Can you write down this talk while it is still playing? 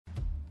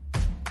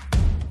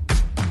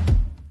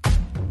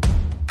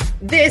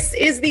This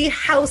is the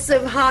House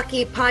of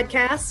Hockey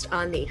podcast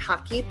on the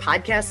Hockey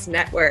Podcast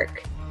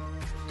Network.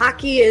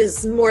 Hockey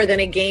is more than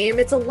a game,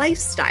 it's a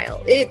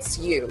lifestyle. It's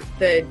you,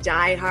 the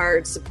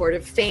diehard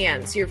supportive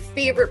fans, your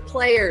favorite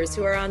players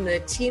who are on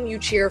the team you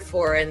cheer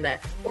for, and the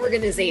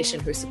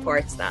organization who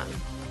supports them.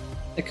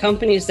 The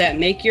companies that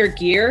make your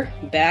gear,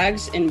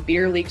 bags, and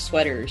beer league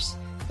sweaters.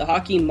 The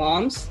hockey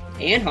moms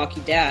and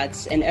hockey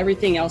dads, and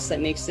everything else that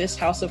makes this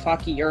House of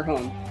Hockey your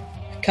home.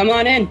 Come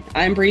on in.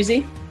 I'm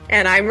Breezy.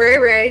 And I'm Ray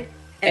Ray.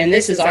 And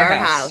this is our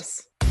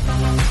house.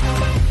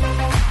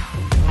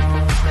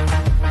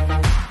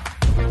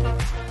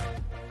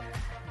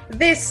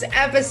 This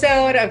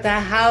episode of the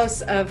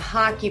House of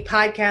Hockey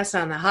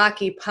podcast on the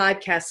Hockey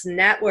Podcast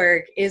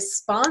Network is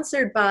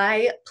sponsored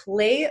by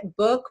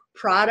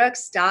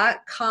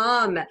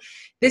PlaybookProducts.com.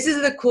 This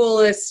is the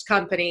coolest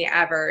company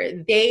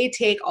ever. They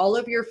take all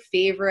of your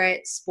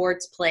favorite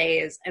sports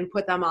plays and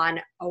put them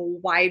on a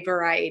wide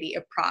variety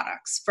of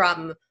products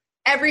from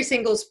every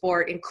single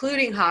sport,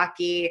 including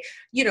hockey,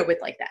 you know, with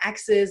like the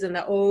X's and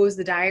the O's,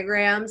 the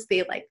diagrams.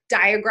 They like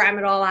diagram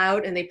it all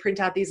out and they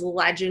print out these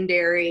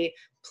legendary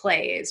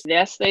plays.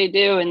 Yes, they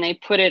do. And they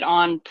put it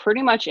on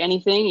pretty much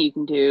anything. You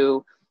can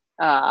do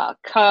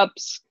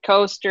cups,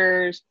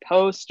 coasters,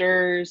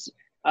 posters,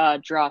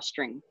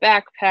 drawstring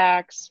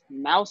backpacks,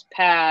 mouse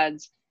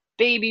pads,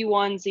 baby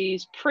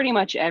onesies, pretty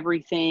much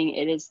everything.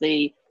 It is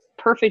the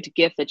perfect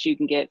gift that you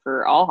can get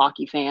for all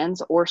hockey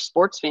fans or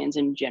sports fans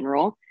in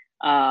general.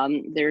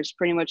 There's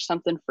pretty much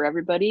something for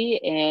everybody.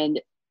 And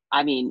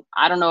I mean,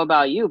 I don't know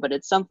about you, but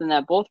it's something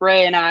that both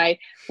Ray and I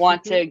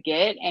want to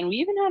get. And we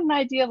even had an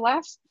idea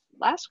last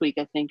week,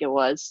 I think it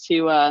was,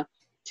 to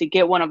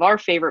get one of our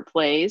favorite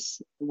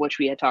plays, which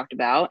we had talked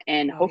about,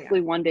 and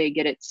hopefully one day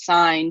get it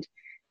signed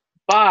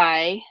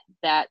by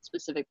that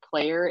specific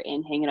player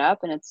and hang it up.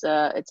 And it's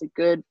a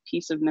good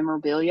piece of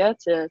memorabilia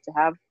to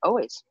have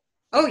always.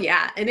 Oh,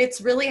 yeah. And it's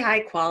really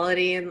high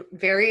quality and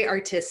very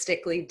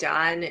artistically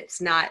done.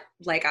 It's not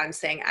like I'm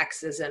saying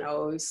X's and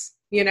O's,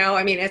 you know,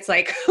 I mean, it's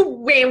like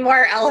way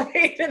more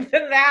elevated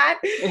than that.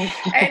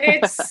 And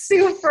it's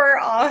super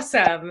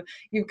awesome.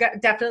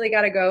 Definitely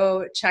got to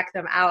go check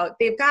them out.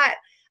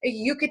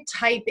 You could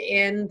type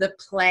in the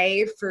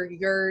play for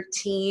your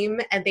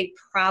team and they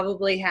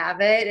probably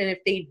have it. And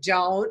if they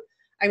don't,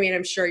 I mean,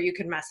 I'm sure you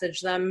can message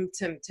them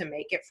to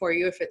make it for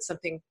you if it's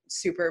something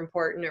super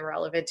important and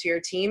relevant to your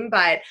team.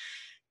 But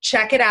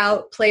check it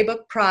out,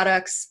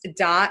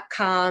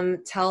 playbookproducts.com.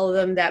 Tell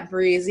them that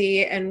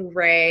Breezy and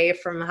Ray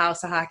from the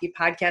House of Hockey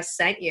podcast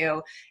sent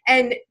you.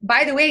 And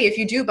by the way, if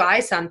you do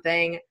buy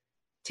something,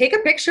 take a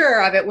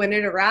picture of it when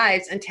it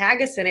arrives and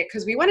tag us in it,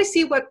 because we want to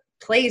see what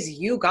plays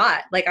you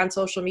got, like on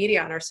social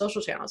media, on our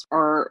social channels.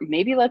 Or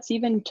maybe let's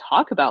even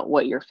talk about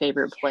what your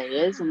favorite play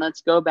is, and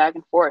let's go back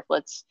and forth.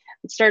 Let's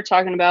start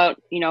talking about,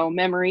 you know,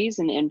 memories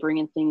and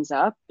bringing things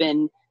up.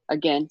 And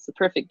again, it's the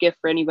perfect gift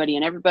for anybody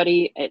and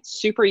everybody. It's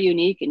super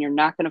unique and you're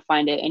not going to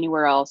find it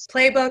anywhere else.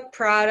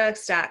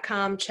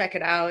 Playbookproducts.com. Check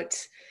it out.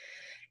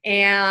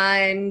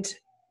 And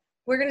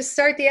we're going to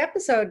start the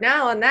episode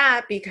now on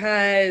that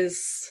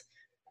because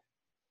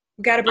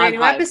we got a brand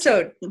new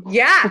episode.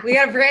 Yeah, we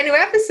got a brand new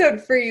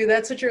episode for you.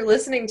 That's what you're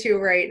listening to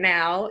right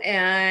now.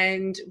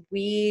 And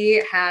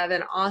we have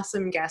an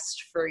awesome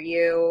guest for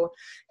you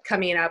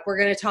coming up. We're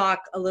going to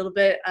talk a little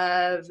bit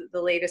of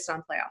the latest on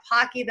playoff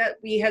hockey that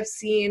we have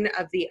seen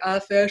of the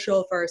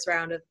official first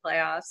round of the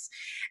playoffs,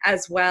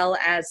 as well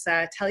as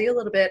tell you a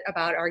little bit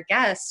about our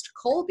guest,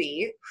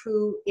 Colby,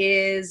 who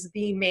is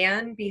the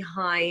man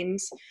behind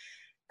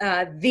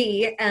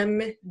the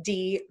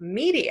MD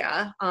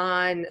Media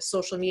on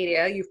social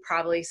media. You've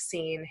probably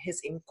seen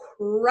his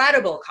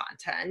incredible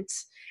content.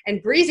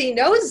 And Breezy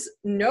knows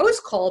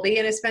Colby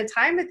and has spent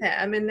time with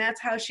him, and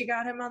that's how she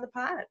got him on the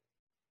pod.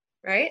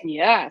 Right?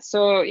 Yeah.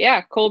 So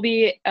yeah,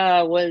 Colby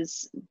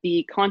was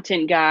the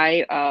content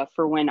guy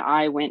for when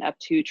I went up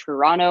to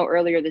Toronto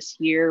earlier this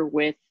year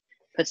with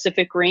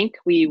Pacific Rink.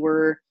 We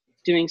were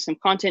doing some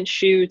content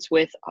shoots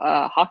with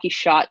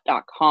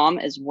hockeyshot.com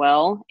as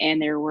well. And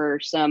there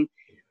were some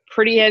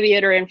pretty heavy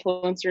hitter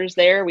influencers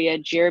there. We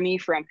had Jeremy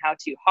from How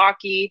To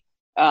Hockey,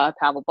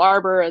 Pavel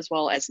Barber, as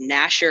well as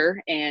Nasher.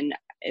 And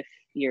if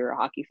you're a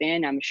hockey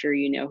fan, I'm sure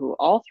you know who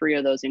all three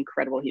of those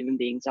incredible human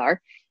beings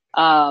are.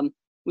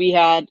 We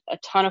had a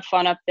ton of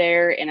fun up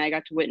there, and I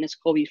got to witness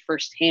Colby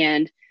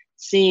firsthand,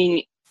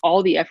 seeing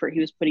all the effort he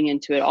was putting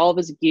into it, all of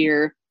his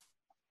gear.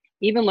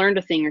 Even learned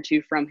a thing or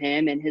two from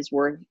him, and his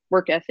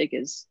work ethic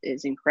is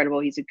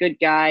incredible. He's a good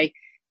guy,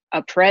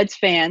 a Preds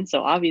fan,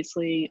 so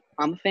obviously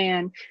I'm a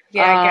fan.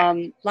 Yeah,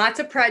 lots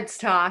of Preds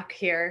talk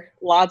here.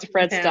 Lots of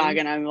Preds talk,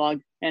 and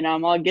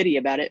I'm all giddy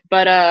about it.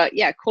 But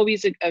yeah,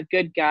 Colby's a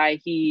good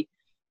guy. He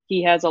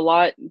has a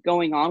lot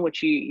going on,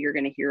 which you're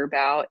going to hear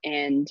about.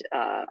 And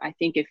I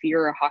think if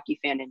you're a hockey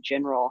fan in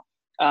general,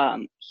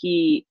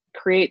 he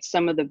creates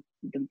some of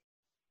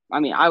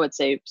I would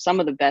say some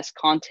of the best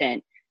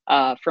content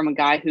from a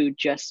guy who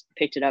just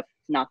picked it up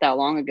not that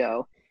long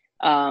ago.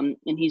 And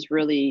he's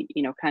really,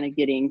 you know, kind of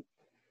getting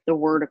the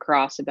word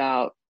across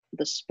about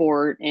the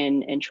sport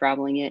and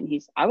traveling it.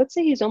 And I would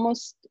say he's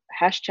almost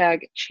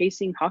hashtag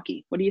chasing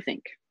hockey. What do you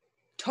think?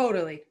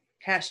 Totally.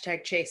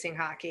 Hashtag chasing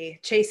hockey,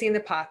 chasing the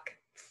puck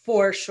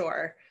for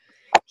sure.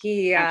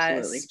 He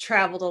has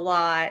traveled a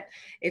lot.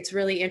 It's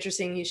really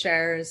interesting. He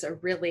shares a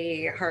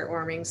really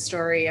heartwarming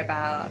story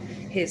about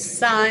his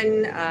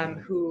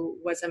son, who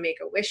was a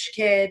Make-A-Wish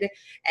kid,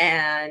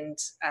 and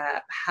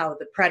how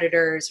the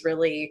Predators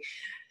really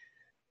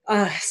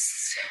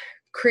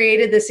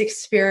created this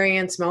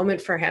experience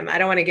moment for him. I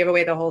don't want to give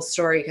away the whole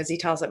story because he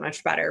tells it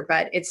much better,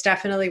 but it's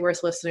definitely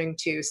worth listening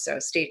to. So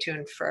stay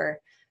tuned for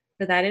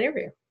that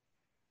interview.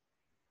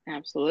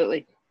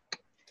 Absolutely.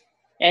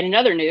 And in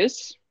other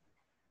news,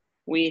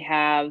 we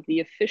have the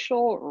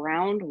official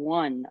round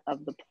 1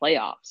 of the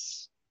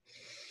playoffs.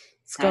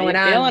 What's going on?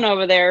 How you feeling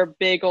over there,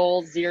 big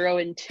old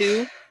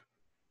 0-2?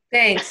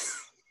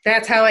 Thanks.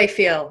 That's how I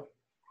feel.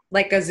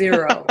 Like a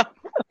 0.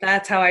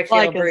 That's how I feel,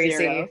 like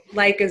Breezy.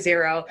 Like a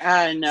 0.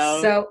 I know.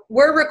 So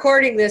we're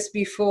recording this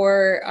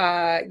before,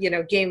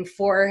 Game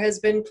 4 has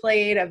been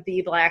played of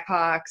the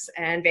Blackhawks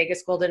and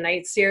Vegas Golden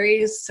Knights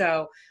series.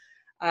 So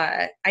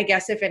I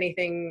guess if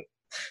anything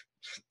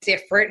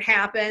different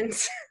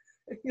happens,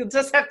 you'll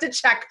just have to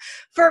check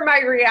for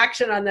my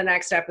reaction on the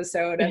next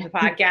episode of the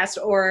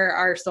podcast or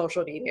our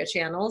social media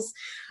channels.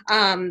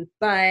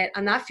 But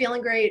I'm not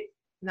feeling great.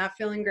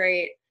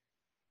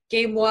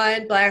 Game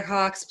 1,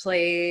 Blackhawks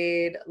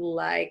played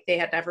like they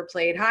had never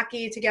played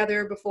hockey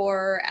together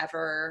before,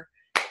 ever.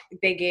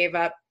 They gave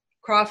up.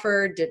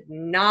 Crawford did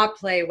not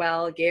play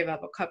well, gave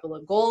up a couple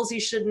of goals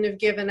he shouldn't have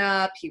given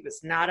up. He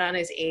was not on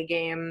his A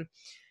game.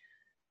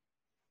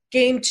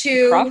 Game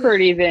 2.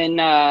 Crawford even,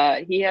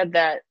 he had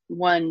that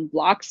one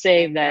block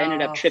save that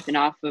ended up tripping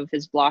off of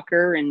his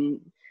blocker, and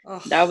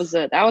that was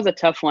a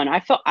tough one. I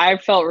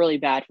felt really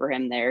bad for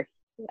him there.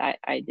 I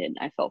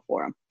felt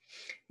for him.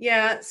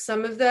 Yeah,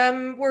 some of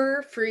them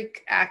were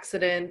freak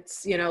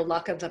accidents,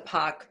 luck of the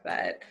puck,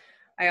 but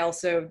I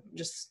also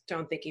just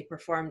don't think he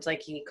performed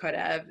like he could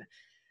have.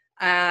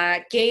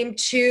 Game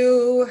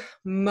 2,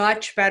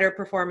 much better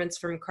performance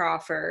from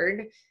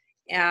Crawford.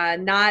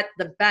 Not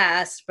the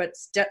best, but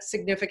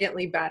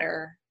significantly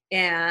better.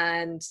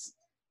 And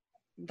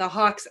the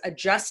Hawks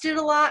adjusted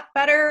a lot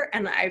better.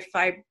 And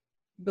I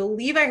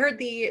believe I heard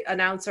the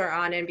announcer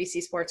on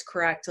NBC Sports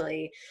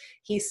correctly.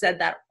 He said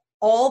that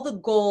all the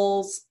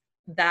goals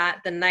that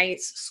the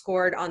Knights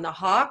scored on the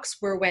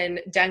Hawks were when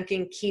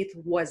Duncan Keith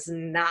was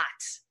not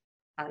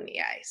on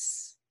the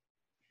ice,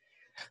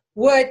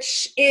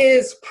 which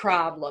is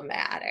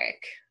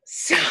problematic.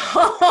 So,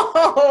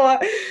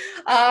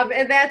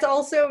 and that's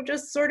also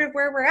just sort of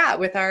where we're at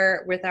with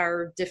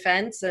our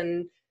defense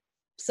and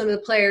some of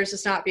the players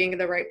just not being in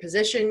the right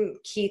position.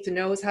 Keith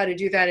knows how to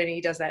do that, and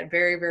he does that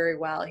very, very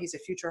well. He's a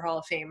future Hall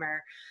of Famer.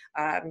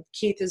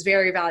 Keith is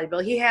very valuable.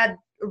 He had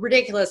a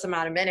ridiculous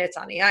amount of minutes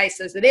on the ice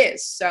as it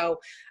is. So,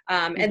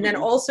 and then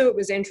also it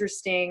was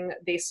interesting,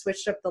 they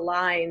switched up the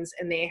lines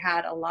and they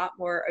had a lot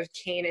more of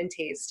Kane and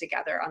Taves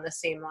together on the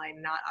same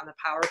line, not on the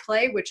power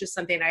play, which is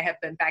something I have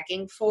been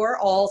begging for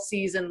all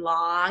season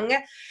long.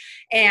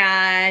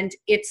 And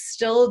it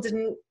still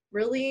didn't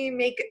really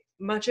make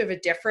much of a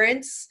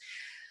difference.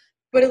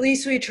 But at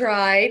least we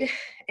tried,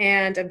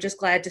 and I'm just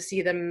glad to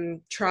see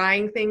them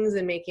trying things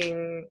and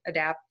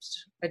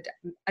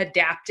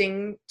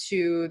adapting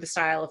to the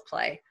style of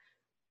play.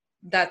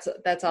 That's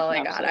all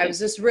I got. I was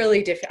just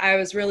really I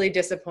was really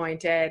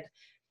disappointed.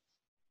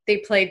 They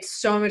played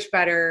so much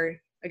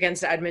better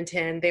against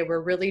Edmonton. They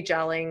were really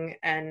gelling,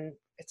 and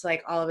it's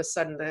like all of a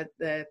sudden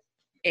the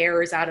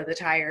air is out of the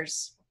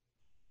tires.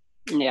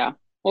 Yeah.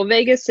 Well,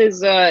 Vegas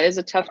is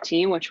a tough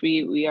team, which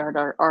we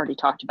already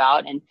talked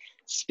about. And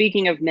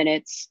speaking of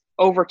minutes,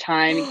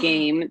 overtime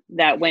game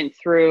that went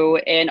through,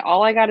 and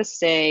all I got to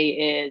say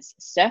is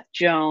Seth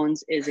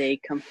Jones is a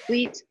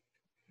complete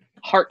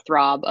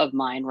heartthrob of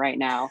mine right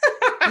now.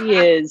 He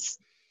is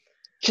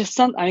just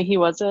he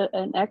was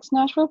an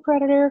ex-Nashville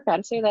Predator. Got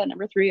to say that,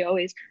 number 3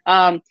 always.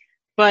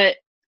 But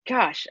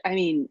gosh,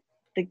 the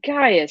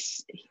guy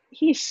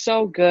he's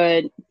so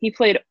good. He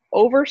played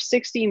over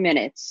 60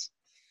 minutes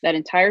that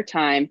entire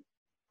time.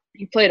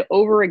 He played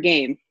over a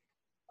game,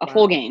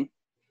 full game.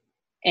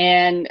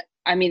 And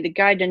the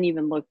guy didn't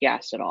even look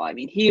gassed at all.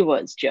 He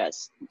was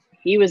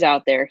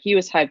out there. He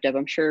was hyped up.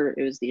 I'm sure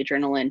it was the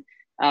adrenaline.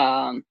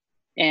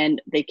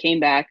 And they came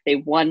back. They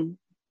won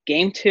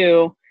game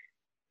 2.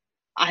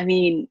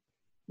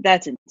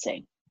 That's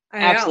insane.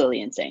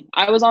 Absolutely insane.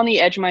 I was on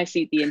the edge of my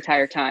seat the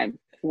entire time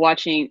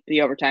watching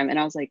the overtime. And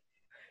I was like,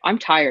 I'm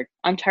tired.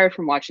 I'm tired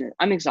from watching it.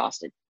 I'm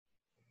exhausted.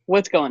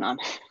 What's going on?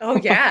 Oh,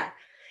 yeah.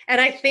 And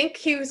I think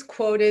he was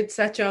quoted,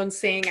 Seth Jones,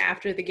 saying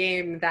after the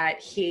game that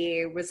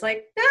he was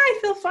like, I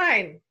feel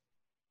fine.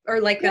 Or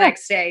the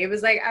next day, it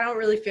was like, I don't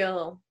really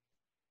feel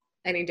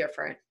any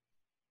different.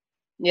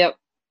 Yep.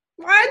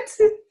 What?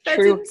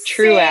 That's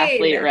true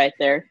athlete right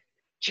there.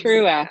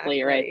 True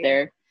athlete right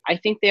there. I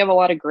think they have a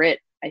lot of grit.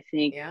 I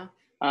think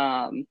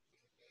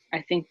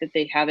that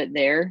they have it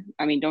there.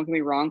 Don't get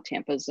me wrong.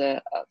 Tampa's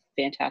a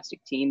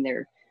fantastic team.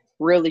 They're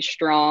really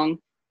strong.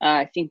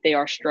 I think they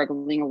are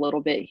struggling a little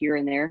bit here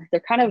and there.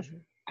 They're kind of,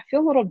 I feel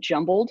a little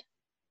jumbled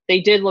they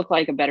did look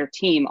like a better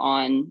team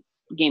on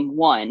game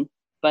one,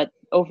 but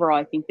overall,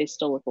 I think they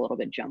still look a little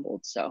bit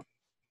jumbled. So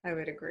I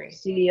would agree.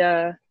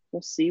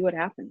 We'll see what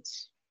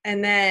happens.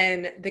 And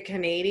then the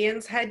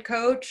Canadiens head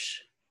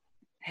coach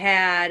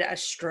had a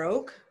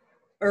stroke,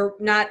 or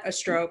not a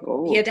stroke.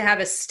 Oh. He had to have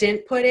a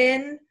stent put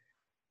in,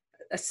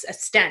 a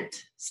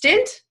stent.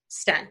 Stent.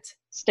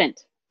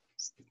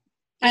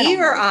 E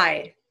or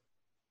I?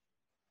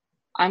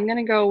 I'm going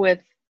to go with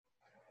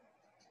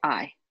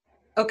I.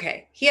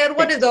 Okay. He had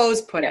one of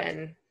those put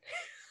in.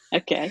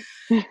 Okay.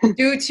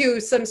 Due to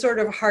some sort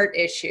of heart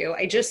issue.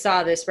 I just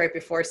saw this right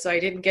before, so I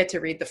didn't get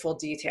to read the full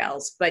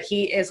details, but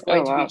he is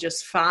going to be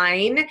just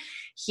fine.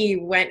 He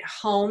went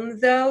home,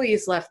 though.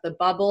 He's left the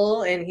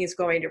bubble, and he's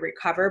going to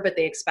recover, but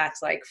they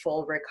expect like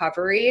full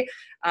recovery.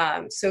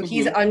 So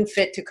he's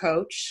unfit to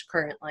coach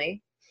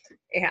currently.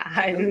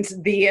 And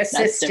the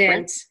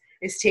assistant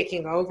is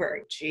taking over.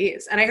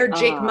 Jeez. And I heard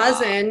Jake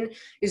Muzzin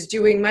is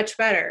doing much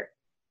better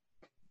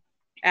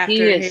after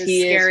his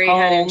scary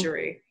head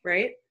injury,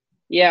 right?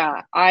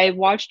 Yeah, I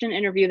watched an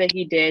interview that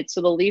he did.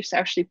 So the Leafs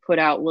actually put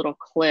out little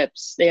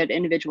clips. They had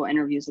individual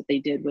interviews that they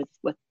did with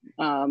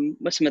some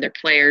of their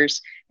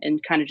players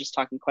and kind of just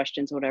talking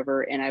questions or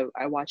whatever. And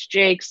I watched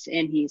Jake's,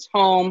 and he's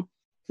home.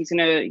 He's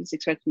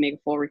expected to make a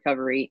full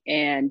recovery.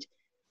 And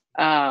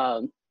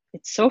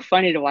it's so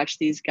funny to watch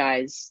these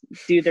guys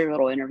do their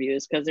little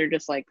interviews because they're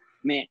just like,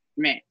 meh.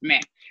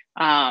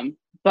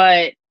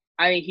 But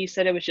I mean, he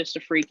said it was just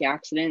a freak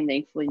accident.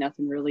 Thankfully,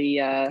 nothing really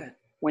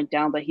went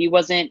down, but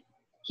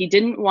he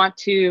didn't want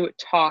to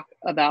talk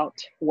about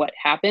what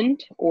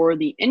happened or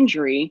the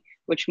injury,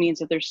 which means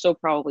that there's still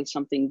probably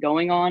something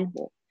going on.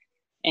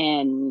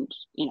 And,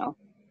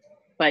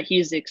 but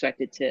he's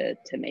expected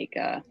to make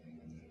a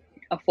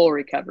full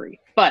recovery.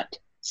 But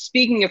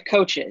speaking of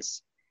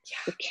coaches,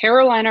 the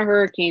Carolina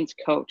Hurricanes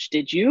coach,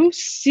 did you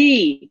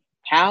see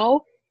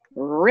how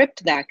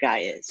ripped that guy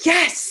is?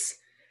 Yes.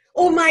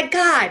 Oh my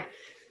God.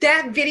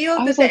 That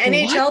video that the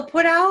NHL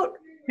put out.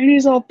 And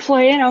he's all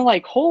playing. I'm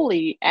like,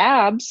 holy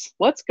abs.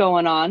 What's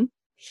going on?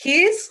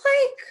 He's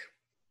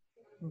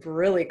like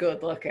really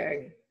good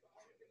looking.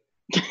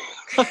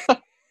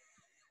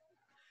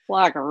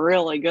 Like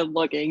really good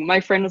looking.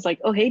 My friend was like,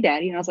 oh, hey,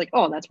 daddy. And I was like,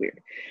 oh, that's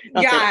weird.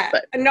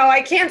 No,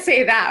 I can't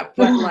say that.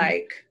 But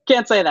like.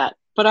 Can't say that.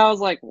 But I was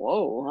like,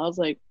 whoa. I was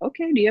like,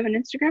 okay, do you have an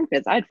Instagram?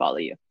 Because I'd follow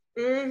you.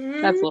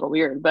 Mm-hmm. That's a little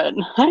weird. But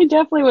I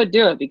definitely would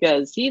do it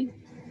because he's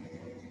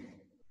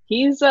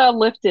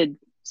lifted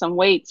some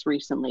weights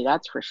recently,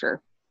 that's for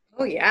sure.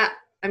 Oh yeah.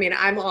 I mean,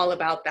 I'm all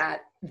about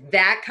that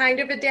kind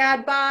of a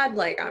dad bod.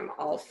 Like, I'm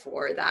all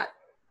for that.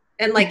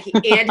 And like,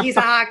 and he's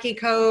a hockey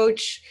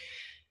coach.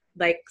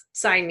 Like,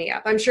 sign me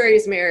up. I'm sure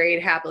he's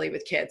married happily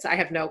with kids. I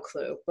have no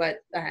clue, but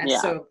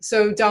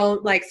so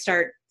don't like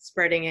start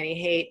spreading any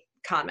hate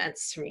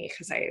comments to me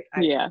because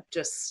I'm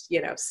just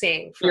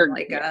saying from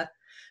a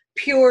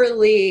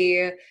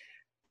purely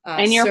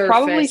and you're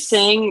probably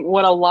saying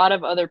what a lot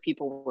of other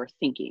people were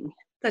thinking.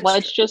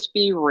 Let's just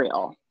be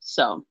real.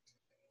 So.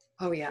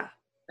 Oh, yeah.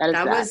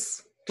 That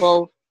was.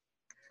 Well.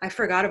 I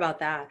forgot about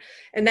that.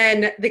 And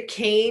then the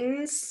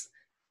Canes,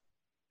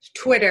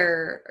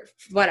 Twitter,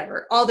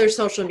 whatever, all their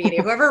social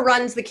media. Whoever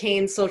runs the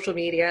Canes social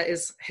media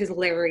is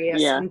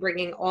hilarious and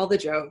bringing all the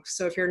jokes.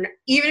 So even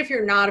if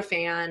you're not a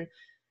fan,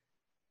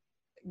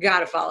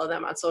 got to follow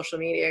them on social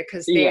media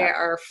because they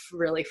are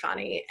really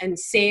funny. And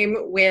same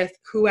with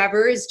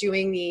whoever is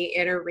doing the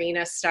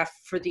in-arena stuff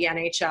for the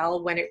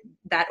NHL when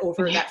that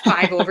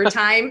 5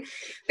 overtime,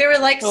 they were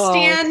like,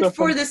 stand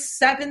for the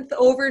 7th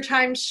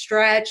overtime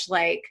stretch,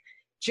 like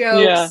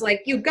jokes,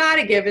 like you got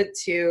to give it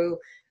to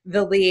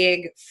the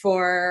league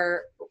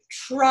for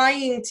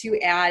trying to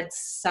add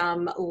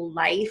some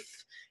life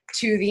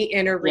to the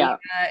in-arena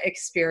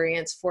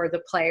experience for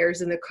the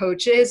players and the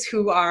coaches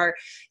who are,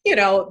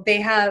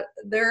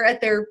 they're at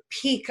their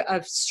peak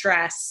of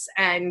stress,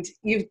 and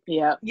you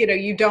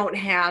don't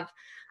have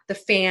the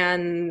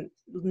fan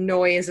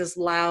noise as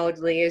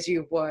loudly as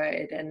you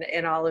would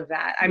and all of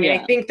that. I mean,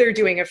 I think they're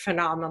doing a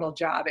phenomenal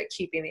job at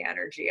keeping the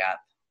energy up.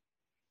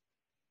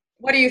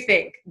 What do you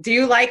think? Do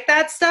you like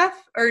that stuff,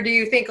 or do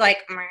you think like,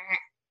 meh?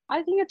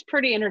 I think it's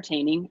pretty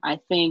entertaining. I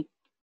think,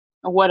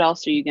 what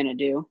else are you going to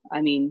do?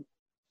 I mean,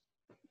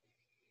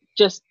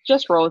 just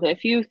roll with it.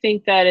 If you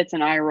think that it's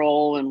an eye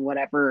roll and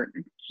whatever,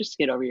 just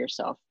get over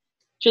yourself.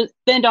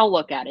 Then don't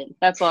look at it.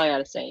 That's all I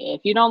gotta say.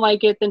 If you don't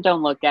like it, then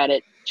don't look at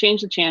it.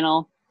 Change the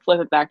channel, flip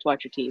it back to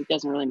watch your TV. It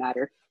doesn't really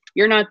matter.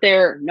 You're not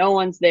there. No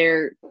one's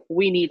there.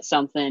 We need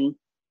something.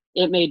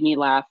 It made me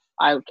laugh.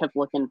 I kept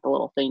looking at the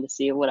little thing to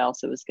see what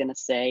else it was gonna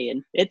say,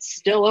 and it's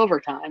still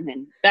overtime,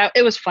 and that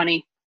it was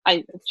funny.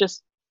 I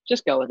just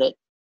go with it.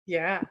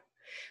 Yeah.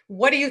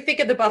 What do you think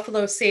of the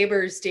Buffalo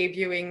Sabres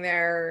debuting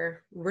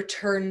their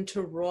return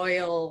to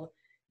royal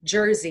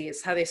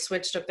jerseys, how they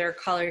switched up their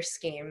color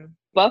scheme?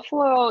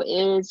 Buffalo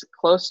is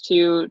close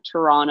to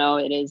Toronto.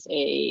 It is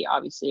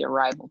obviously a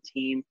rival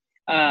team.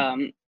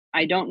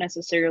 I don't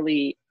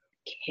necessarily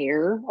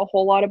care a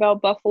whole lot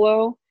about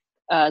Buffalo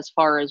as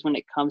far as when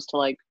it comes to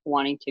like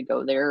wanting to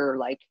go there or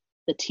like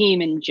the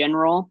team in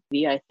general.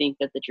 I think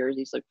that the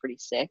jerseys look pretty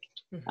sick.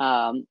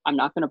 I'm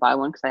not going to buy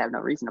one because I have no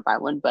reason to buy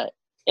one, but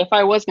if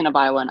I was going to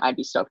buy one, I'd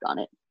be stoked on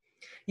it.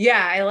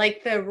 Yeah, I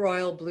like the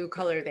royal blue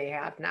color they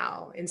have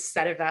now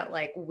instead of that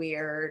like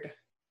weird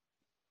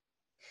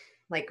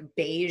like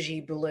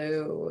beigey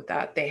blue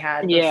that they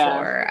had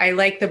before. I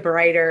like the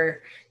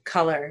brighter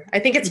color. I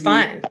think it's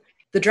fun.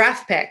 The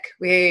draft pick.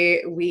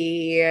 We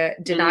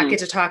did not get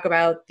to talk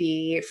about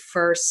the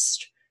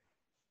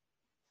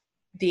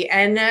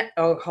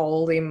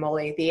holy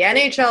moly, the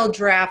NHL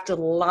draft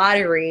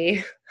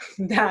lottery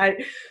that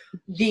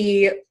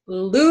the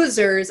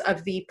losers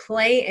of the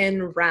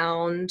play-in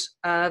round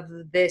of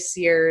this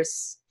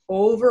year's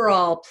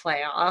overall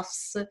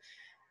playoffs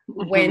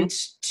went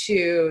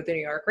to the New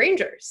York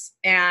Rangers,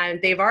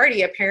 and they've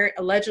already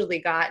allegedly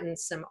gotten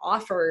some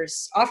offer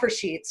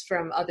sheets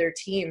from other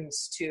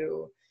teams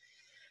to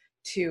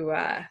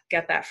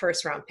get that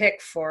first round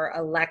pick for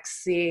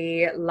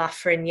Alexis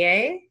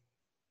Lafreniere.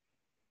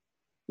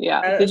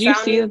 Yeah. Did you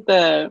see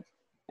the?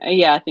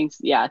 I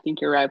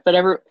think you're right.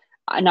 But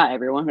not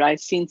everyone, but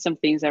I've seen some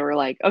things that were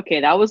like,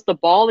 okay, that was the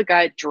ball the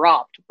guy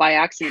dropped by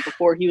accident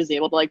before he was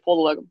able to like pull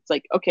the logo. It's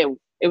like, okay,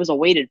 it was a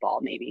weighted ball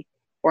maybe,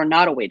 or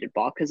not a weighted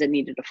ball because it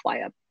needed to fly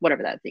up,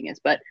 whatever that thing is.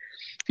 But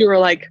you were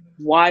like,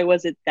 why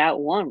was it that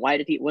one?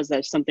 Was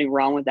there something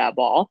wrong with that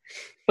ball?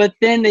 But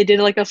then they did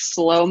like a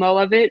slow-mo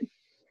of it,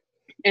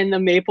 and the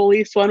Maple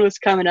Leafs one was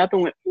coming up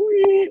and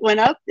went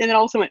up, and then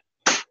also went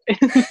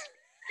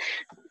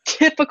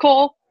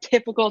typical.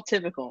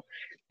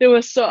 It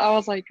was I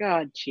was like,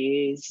 oh,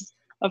 geez,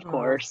 of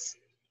course.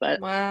 But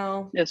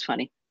wow, it was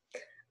funny.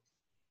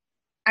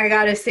 I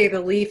gotta say,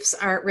 the Leafs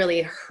aren't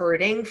really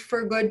hurting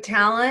for good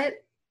talent.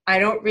 I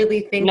don't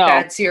really think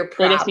that's your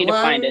problem. They just need to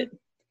find it.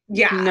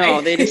 Yeah.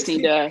 No, they just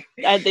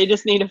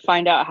need to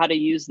find out how to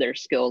use their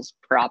skills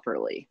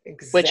properly.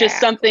 Exactly. Which is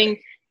something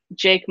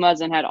Jake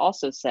Muzzin had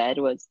also said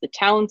was the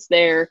talent's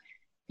there.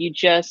 You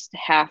just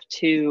have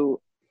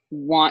to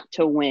want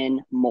to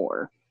win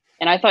more.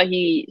 And I thought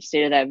he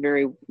stated that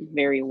very,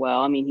 very well.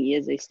 I mean, he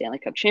is a Stanley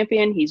Cup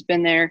champion. He's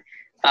been there.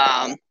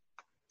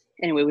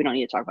 Anyway, we don't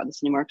need to talk about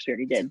this anymore because we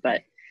already did.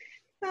 But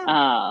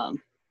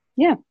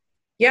yeah.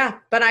 Yeah,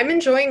 but I'm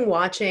enjoying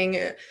watching.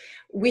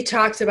 We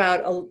talked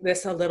about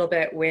this a little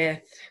bit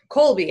with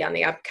Colby on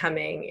the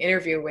upcoming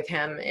interview with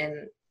him,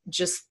 and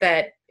just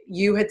that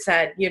you had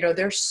said,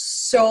 there's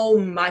so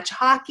much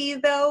hockey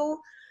though,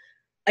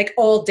 like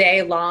all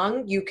day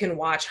long you can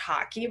watch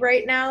hockey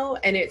right now,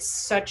 and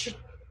it's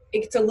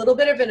a little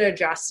bit of an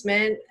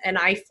adjustment, and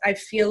I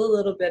feel a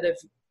little bit of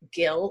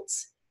guilt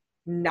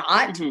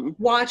not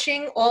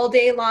watching all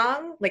day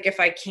long. Like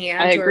if I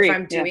can't, or if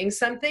I'm doing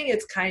something,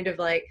 it's kind of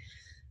like,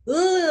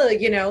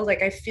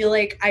 like I feel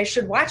like I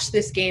should watch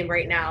this game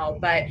right now,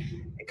 but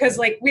because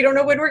like we don't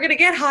know when we're gonna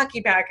get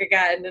hockey back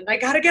again, and I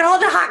gotta get all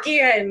the hockey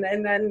in,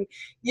 and then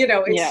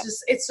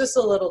it's just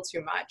a little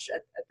too much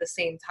at the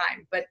same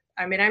time. But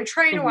I mean, I'm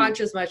trying to watch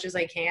as much as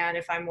I can.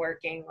 If I'm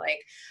working, like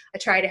I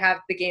try to have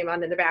the game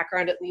on in the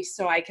background at least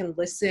so I can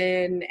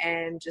listen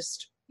and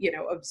just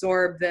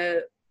absorb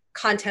the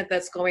content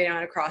that's going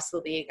on across the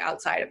league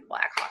outside of the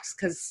Blackhawks,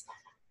 because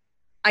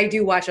I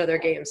do watch other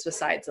games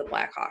besides the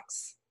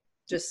Blackhawks.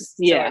 Just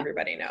so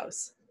everybody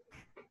knows.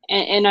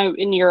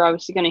 And you're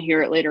obviously going to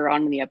hear it later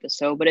on in the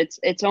episode, but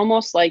it's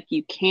almost like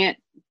you can't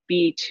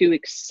be too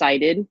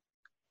excited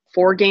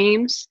for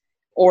games,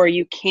 or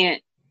you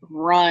can't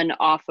run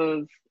off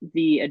of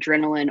the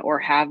adrenaline or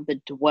have the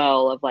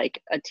dwell of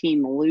like a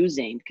team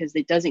losing, because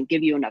it doesn't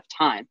give you enough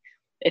time.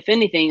 If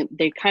anything,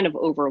 they kind of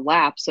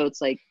overlap. So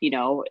it's like,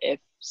 if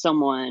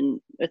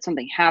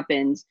something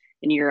happens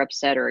and you're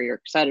upset or you're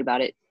excited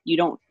about it, you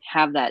don't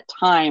have that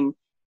time,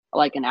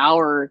 like an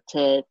hour,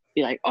 to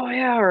be like, oh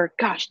yeah, or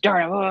gosh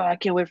darn it, I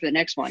can't wait for the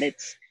next one.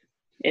 It's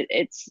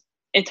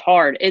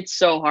hard. It's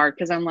so hard,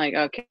 because I'm like,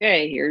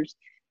 okay,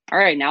 all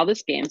right, now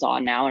this game's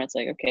on now, and it's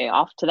like, okay,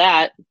 off to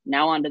that,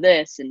 now on to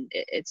this, and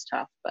it's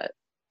tough. But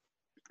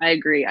I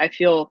agree. I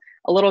feel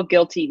a little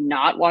guilty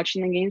not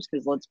watching the games,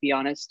 because let's be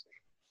honest,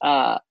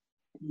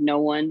 no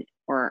one,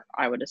 or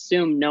I would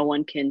assume no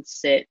one, can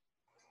sit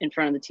in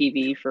front of the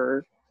TV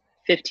for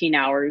 15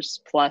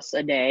 hours plus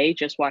a day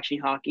just watching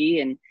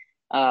hockey. And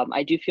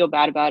I do feel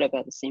bad about it,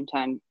 but at the same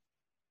time,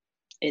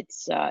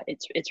 it's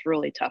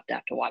really tough to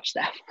have to watch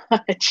that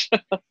much.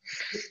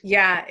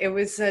 Yeah, it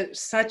was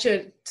such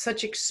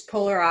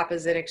polar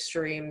opposite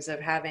extremes of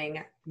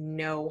having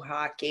no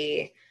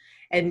hockey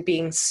and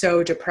being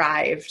so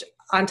deprived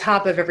on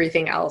top of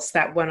everything else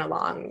that went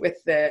along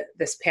with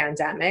this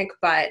pandemic.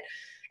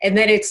 And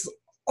then it's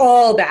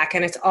all back,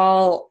 and it's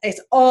all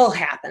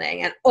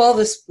happening, and all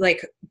this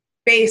like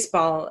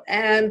baseball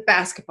and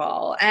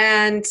basketball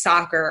and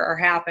soccer are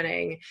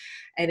happening,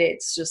 and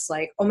it's just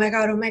like, oh my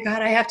god,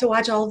 I have to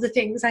watch all of the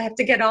things, I have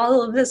to get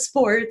all of the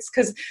sports,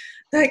 because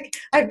like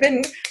I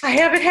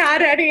haven't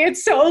had any in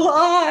so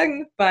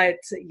long. But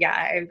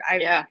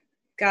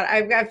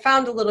I've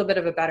found a little bit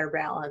of a better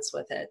balance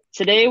with it.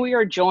 Today we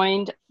are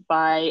joined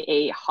by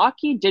a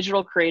hockey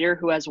digital creator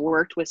who has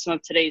worked with some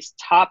of today's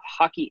top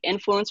hockey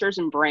influencers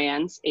and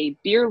brands, a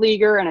beer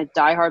leaguer and a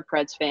diehard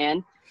Preds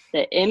fan,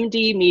 the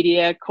MD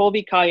Media,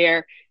 Colby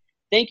Collier.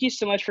 Thank you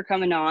so much for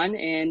coming on,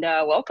 and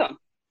welcome.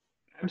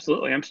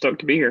 Absolutely. I'm stoked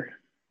to be here.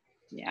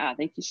 Yeah,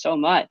 thank you so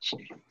much.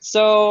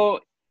 So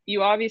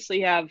you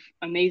obviously have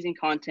amazing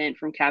content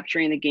from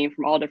capturing the game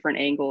from all different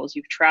angles.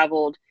 You've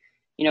traveled,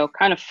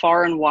 kind of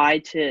far and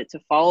wide to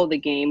follow the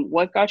game.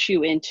 What got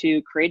you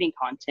into creating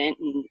content,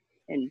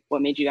 and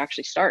what made you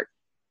actually start?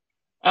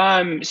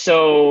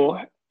 So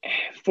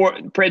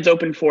Preds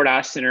opened Ford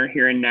Ice Center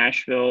here in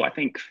Nashville, I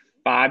think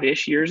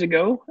 5-ish years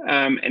ago.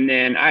 And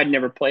then I had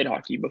never played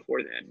hockey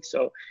before then.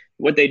 So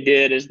what they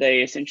did is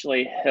they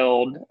essentially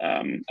held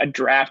a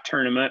draft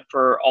tournament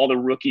for all the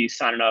rookies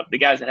signing up, the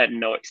guys that had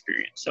no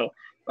experience. So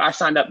I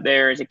signed up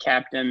there as a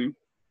captain,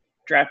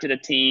 drafted a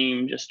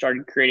team, just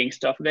started creating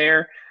stuff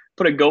there,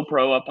 put a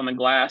GoPro up on the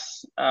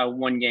glass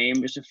one game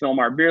just to film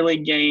our beer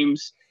league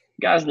games.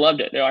 Guys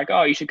loved it. They're like,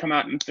 oh, you should come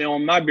out and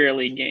film my beer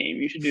league game.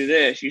 You should do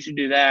this. You should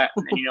do that.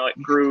 And,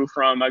 it grew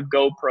from a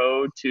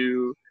GoPro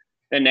to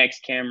the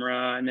next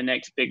camera and the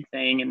next big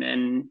thing. And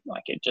then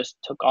it just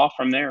took off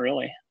from there,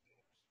 really.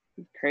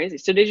 Crazy.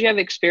 So did you have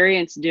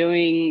experience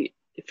doing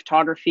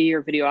photography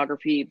or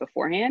videography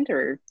beforehand,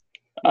 or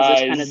was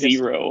this kind of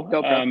zero?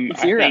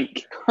 Zero. I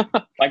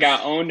think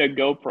I owned a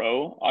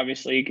GoPro,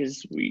 obviously,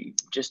 because we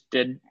just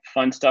did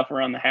fun stuff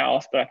around the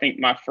house. But I think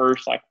my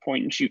first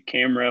point and shoot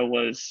camera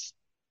was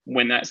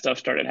when that stuff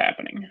started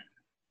happening.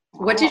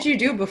 What did you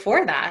do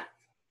before that?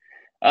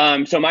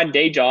 So my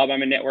day job,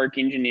 I'm a network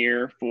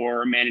engineer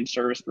for a managed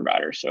service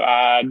provider. So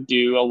I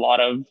do a lot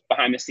of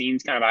behind the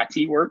scenes kind of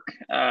IT work,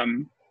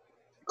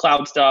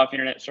 cloud stuff,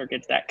 internet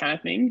circuits, that kind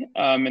of thing.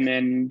 And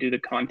then do the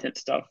content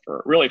stuff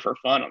for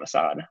fun on the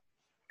side.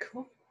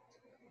 Cool.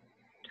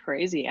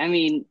 Crazy. I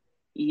mean,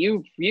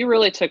 you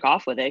really took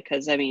off with it,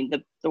 because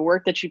the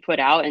work that you put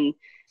out, and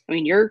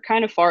you're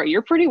kind of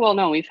you're pretty well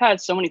known. We've had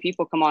so many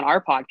people come on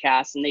our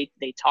podcast and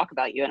they talk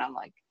about you, and I'm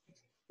like,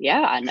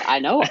 yeah, I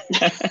know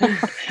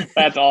it.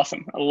 That's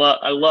awesome.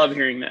 I love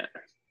hearing that.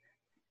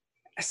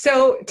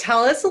 So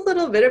tell us a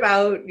little bit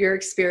about your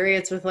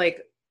experience with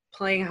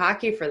playing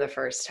hockey for the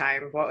first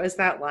time. What was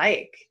that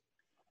like?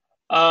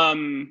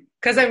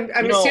 Because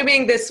I'm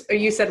assuming this,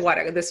 you said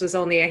this was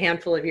only a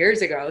handful of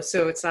years ago,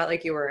 so it's not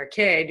like you were a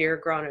kid, you're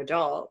a grown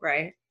adult,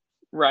 right?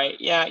 Right.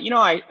 Yeah.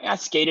 I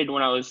skated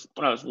when I was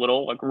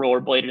little,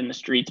 rollerbladed in the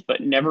streets,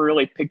 but never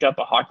really picked up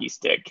a hockey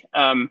stick.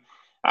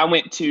 I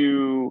went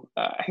to,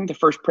 I think the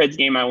first Preds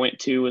game I went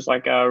to was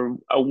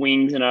a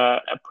Wings and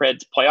a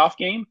Preds playoff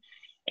game.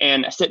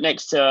 And I sit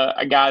next to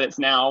a guy that's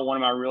now one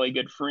of my really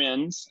good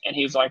friends. And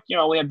he's like,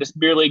 we have this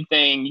beer league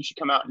thing. You should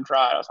come out and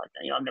try it. I was like,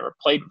 I've never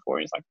played before.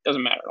 He's like,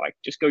 doesn't matter.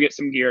 Just go get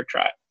some gear,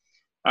 try it.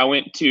 I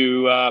went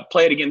to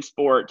Play It Again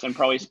Sports and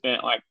probably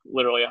spent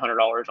literally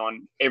 $100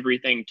 on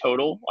everything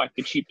total,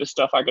 the cheapest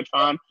stuff I could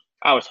find.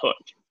 I was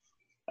hooked.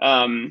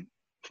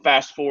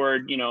 Fast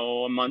forward,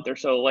 a month or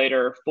so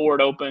later,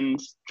 Ford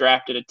opens,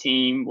 drafted a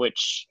team,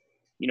 which,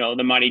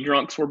 the Mighty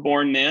Drunks were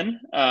born then.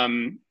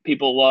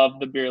 People love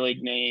the beer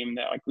league name.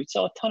 That we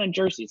sell a ton of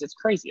jerseys. It's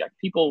crazy.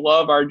 People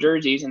love our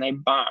jerseys and they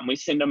buy them. We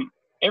send them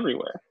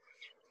everywhere.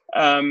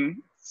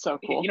 So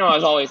cool. I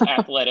was always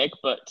athletic,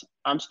 but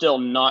I'm still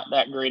not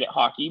that great at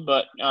hockey.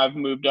 But I've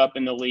moved up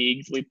in the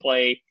leagues.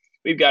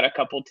 We've got a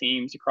couple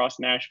teams across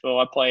Nashville.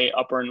 I play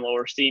upper and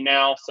lower C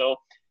now, so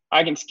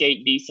I can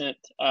skate decent.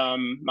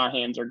 My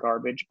hands are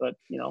garbage, but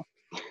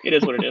it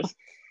is what it is.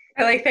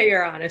 I like that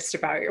you're honest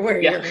about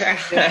where you're at.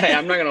 Hey,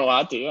 I'm not gonna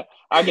lie to you.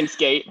 I can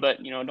skate, but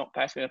don't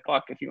pass me the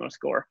puck if you want to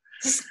score.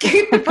 Just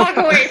keep the puck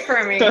away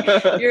from me.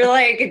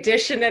 You're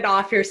dishing it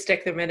off your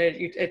stick the minute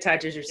it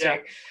touches your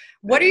stick. Yeah.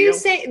 What are you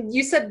saying?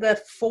 You said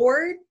the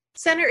Ford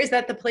Center, is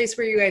that the place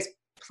where you guys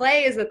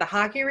play? Is that the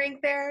hockey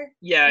rink there?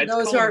 Yeah.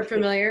 Those who aren't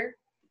familiar.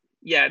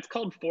 Yeah, it's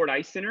called Ford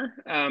Ice Center.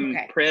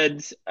 Okay.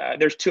 Preds,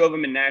 there's 2 of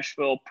them in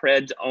Nashville.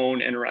 Preds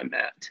own and run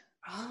that.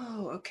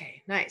 Oh,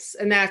 okay. Nice.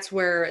 And that's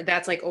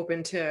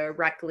open to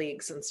rec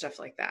leagues and stuff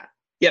like that.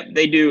 Yep,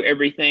 they do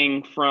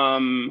everything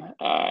from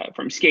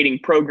skating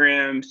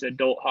programs to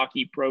adult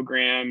hockey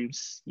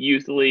programs,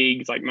 youth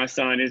leagues. My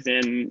son is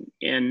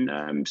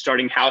in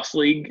starting house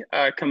league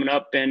coming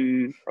up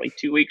in probably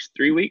 2 weeks,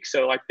 3 weeks.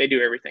 So they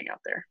do everything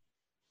out there.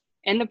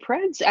 And the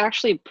Preds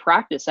actually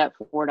practice at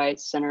Ford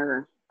Ice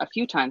Center a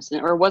few times,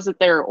 or was it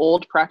their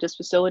old practice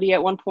facility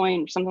at one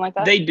point, or something like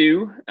that? They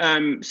do.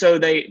 So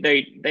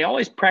they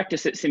always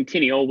practice at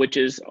Centennial, which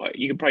is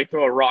you can probably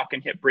throw a rock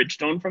and hit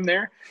Bridgestone from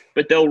there.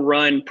 But they'll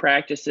run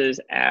practices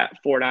at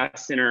Ford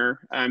Ice Center,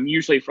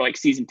 usually for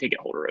season ticket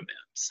holder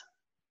events.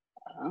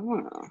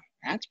 Oh,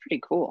 that's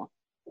pretty cool.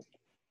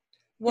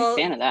 Well,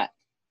 big fan of that.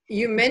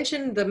 You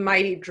mentioned the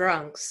Mighty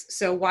Drunks,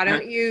 so why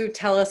don't you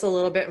tell us a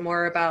little bit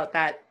more about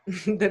that,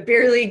 the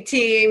beer league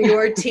team,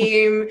 your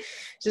team,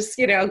 just,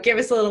 give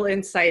us a little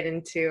insight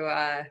into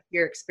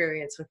your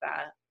experience with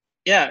that.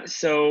 Yeah,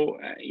 so,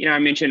 I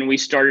mentioned we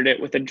started it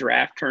with a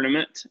draft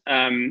tournament,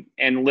 and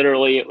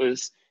literally it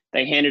was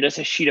they handed us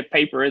a sheet of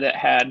paper that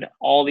had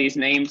all these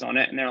names on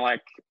it, and they're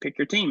like, pick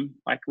your team.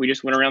 Like, we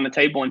just went around the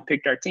table and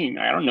picked our team.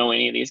 I don't know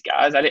any of these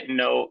guys. I didn't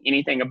know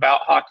anything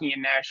about hockey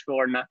in Nashville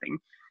or nothing.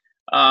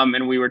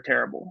 And we were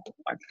terrible.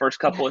 Like, the first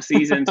couple of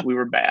seasons, we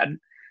were bad.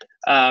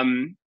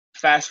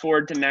 Fast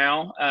forward to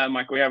now,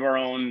 like, we have our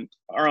own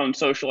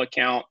social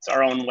accounts,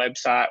 our own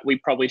website. We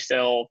probably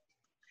sell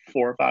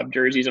 4 or 5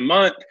 jerseys a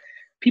month.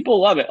 People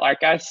love it. Like,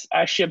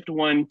 I shipped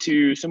one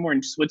to somewhere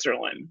in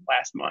Switzerland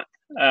last month.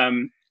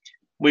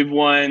 We've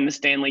won the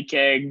Stanley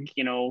Keg,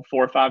 4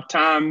 or 5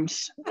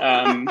 times.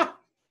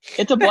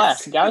 It's a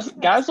blast.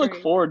 Guys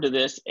look forward to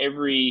this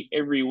every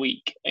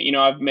week.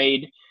 I've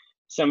made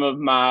some of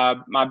my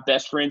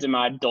best friends in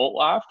my adult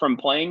life from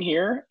playing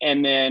here,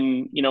 and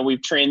then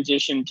we've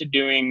transitioned to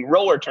doing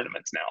roller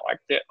tournaments now.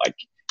 Like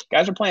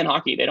guys are playing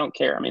hockey; they don't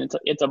care. I mean,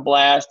 it's a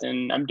blast,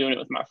 and I'm doing it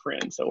with my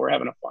friends, so we're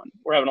having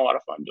a lot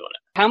of fun doing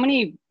it. How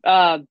many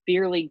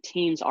beer league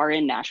teams are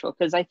in Nashville?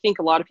 Because I think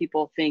a lot of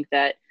people think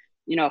that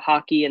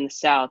hockey in the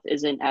South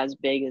isn't as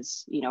big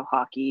as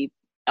hockey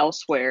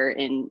elsewhere,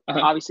 and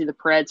obviously the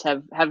Preds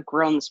have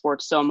grown the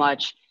sport so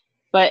much.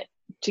 But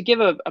to give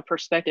a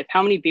perspective,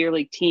 how many beer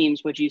league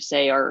teams would you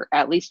say are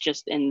at least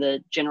just in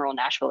the general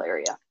Nashville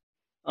area?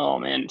 Oh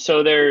man,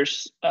 so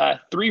there's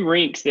 3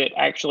 rinks that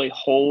actually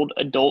hold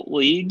adult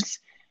leagues.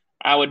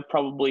 I would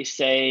probably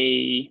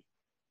say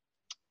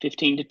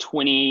 15 to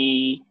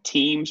 20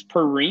 teams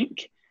per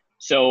rink.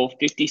 So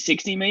 50,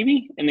 60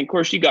 maybe. And then, of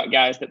course, you got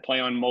guys that play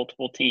on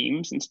multiple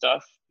teams and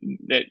stuff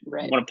that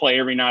want to play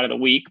every night of the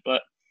week.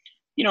 But,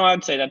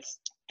 I'd say that's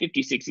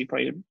 50, 60,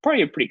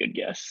 probably a pretty good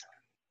guess.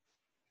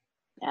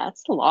 Yeah,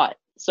 that's a lot.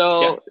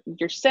 So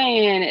You're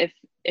saying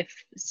if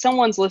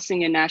someone's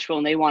listening in Nashville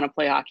and they want to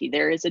play hockey,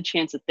 there is a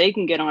chance that they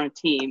can get on a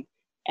team,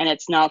 and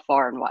it's not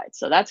far and wide.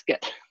 So that's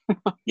good.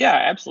 Yeah,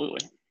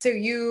 absolutely. So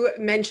you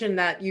mentioned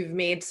that you've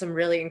made some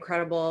really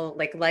incredible,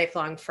 like,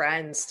 lifelong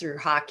friends through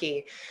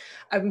hockey.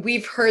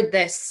 We've heard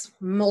this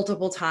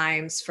multiple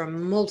times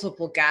from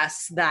multiple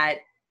guests that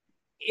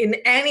in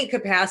any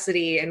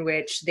capacity in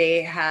which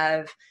they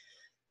have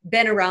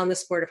been around the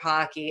sport of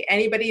hockey,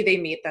 anybody they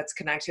meet that's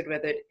connected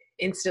with it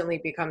instantly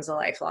becomes a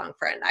lifelong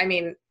friend. I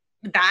mean,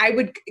 I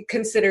would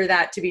consider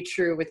that to be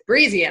true with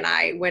Breezy and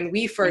I. When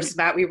we first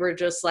met, we were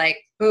just like,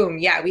 boom,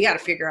 yeah, we got to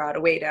figure out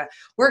a way to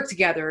work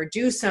together or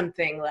do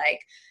something.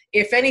 Like,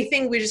 if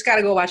anything, we just got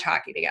to go watch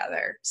hockey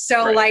together.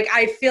 So like,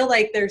 I feel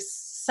like there's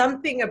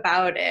something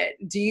about it.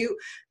 Do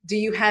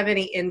you have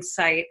any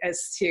insight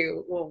as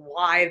to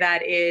why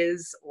that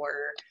is, or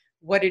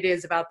what it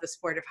is about the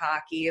sport of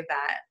hockey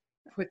that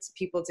puts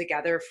people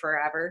together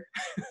forever?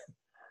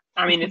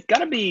 I mean, it's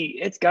gotta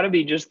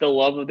be just the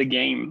love of the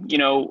game.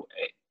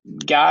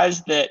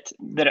 Guys that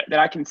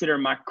I consider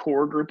my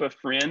core group of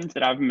friends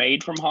that I've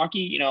made from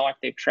hockey, like,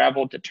 they've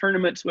traveled to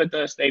tournaments with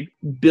us. They've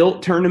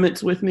built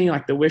tournaments with me,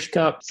 like the Wish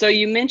Cup. So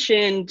you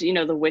mentioned,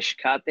 the Wish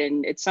Cup,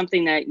 and it's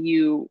something that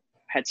you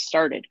had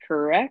started,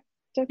 correct?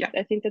 Yeah.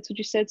 I think that's what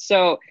you said.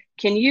 So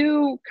can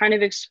you kind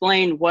of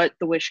explain what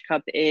the Wish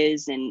Cup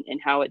is and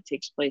how it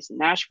takes place in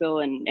Nashville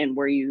and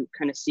where you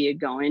kind of see it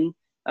going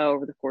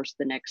over the course of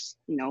the next,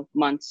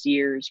 months,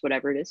 years,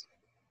 whatever it is?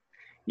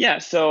 Yeah,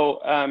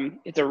 so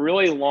it's a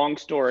really long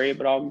story,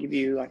 but I'll give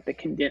you like the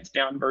condensed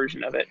down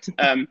version of it.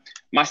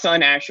 My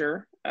son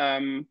Asher,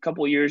 a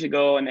couple of years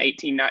ago in the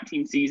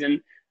 18-19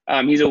 season,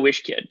 he's a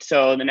Wish kid.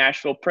 So the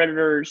Nashville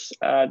Predators,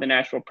 the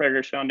Nashville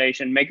Predators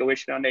Foundation,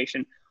 Make-A-Wish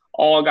Foundation,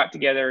 all got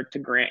together to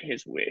grant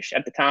his wish.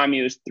 At the time,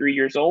 he was 3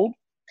 years old.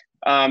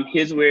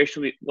 His wish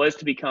was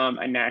to become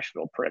a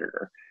Nashville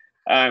Predator,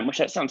 which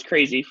that sounds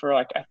crazy for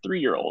like a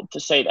 3-year-old to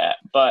say that,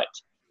 but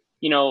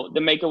the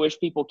Make-A-Wish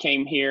people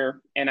came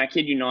here, and I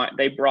kid you not,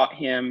 they brought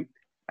him,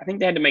 I think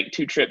they had to make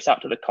 2 trips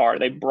out to the car.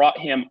 They brought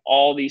him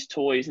all these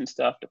toys and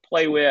stuff to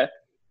play with.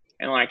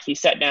 And like, he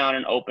sat down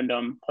and opened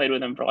them, played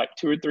with them for like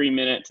 2 or 3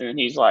 minutes. And then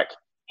he's like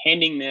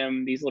handing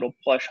them these little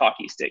plush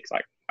hockey sticks.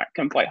 Like,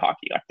 come play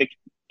hockey.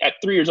 At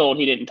 3 years old,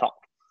 he didn't talk.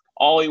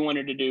 All he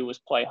wanted to do was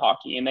play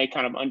hockey. And they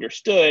kind of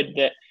understood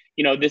that,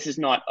 this is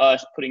not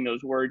us putting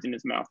those words in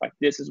his mouth. Like,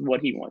 this is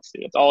what he wants to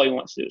do. It's all he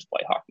wants to do is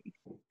play hockey.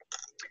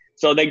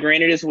 So they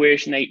granted his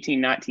wish in the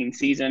 18-19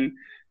 season,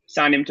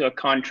 signed him to a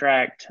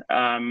contract,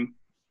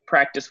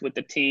 practiced with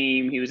the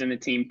team. He was in the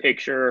team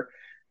picture.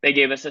 They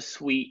gave us a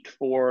suite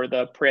for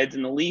the Preds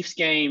and the Leafs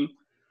game.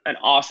 An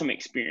awesome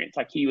experience.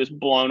 Like, he was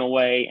blown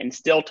away and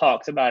still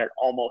talks about it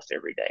almost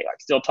every day. Like,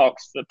 still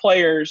talks to the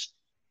players.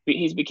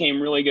 He's became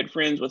really good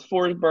friends with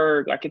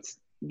Forsberg. Like, it's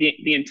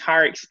the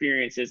entire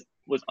experience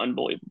was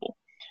unbelievable.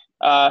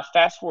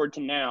 Fast forward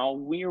to now,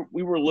 we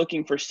were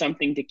looking for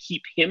something to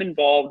keep him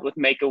involved with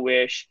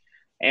Make-A-Wish,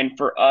 and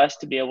for us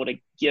to be able to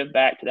give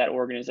back to that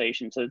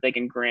organization so that they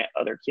can grant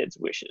other kids'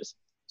 wishes.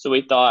 So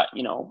we thought,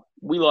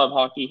 we love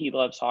hockey. He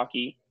loves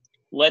hockey.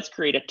 Let's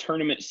create a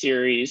tournament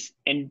series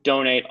and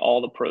donate all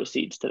the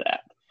proceeds to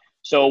that.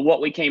 So what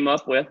we came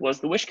up with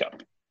was the Wish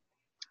Cup.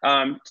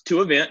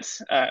 2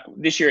 events.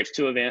 This year it's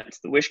 2 events.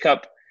 The Wish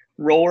Cup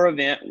roller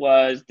event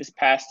was this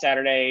past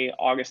Saturday,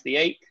 August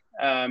the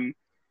 8th.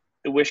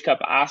 the Wish Cup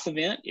Ice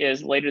event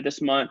is later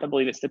this month. I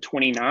believe it's the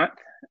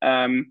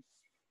 29th.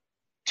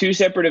 2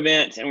 separate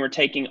events, and we're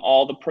taking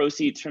all the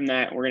proceeds from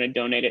that, and we're going to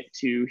donate it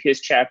to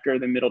his chapter,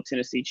 the Middle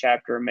Tennessee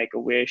chapter of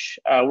Make-A-Wish.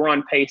 We're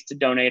on pace to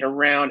donate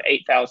around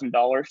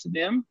 $8,000 to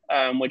them,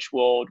 which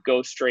will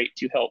go straight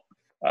to help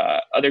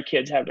other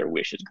kids have their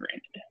wishes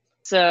granted.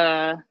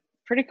 It's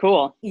pretty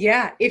cool.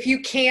 Yeah. If you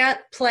can't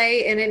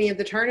play in any of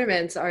the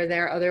tournaments, are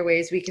there other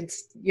ways we can,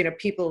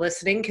 people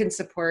listening can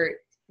support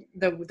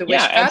the Wish Cups?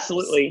 Yeah,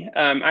 absolutely.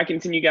 I can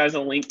send you guys a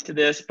link to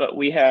this, but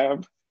we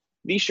have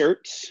these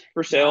shirts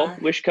for sale,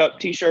 Wish Cup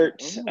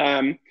t-shirts.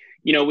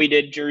 We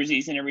did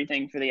jerseys and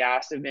everything for the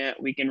Ice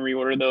event. We can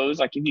reorder those.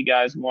 Like if you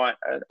guys want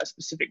a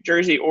specific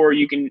jersey, or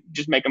you can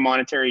just make a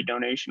monetary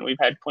donation. We've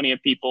had plenty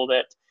of people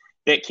that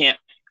can't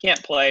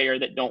play or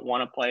that don't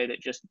want to play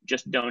that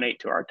just donate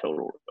to our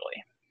total,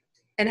 really.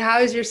 And how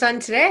is your son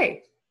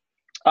today?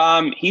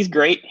 He's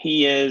great.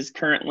 He is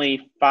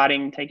currently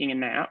taking a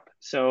nap.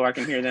 So I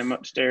can hear them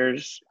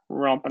upstairs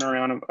romping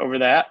around over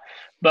that.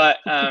 But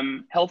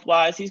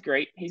health-wise, he's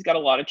great. He's got a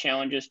lot of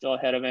challenges still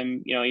ahead of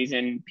him. He's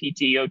in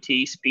PT,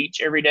 OT,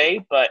 speech every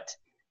day. But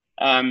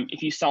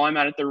if you saw him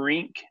out at the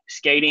rink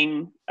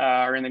skating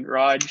or in the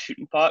garage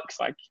shooting pucks,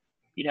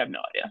 you'd have no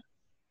idea.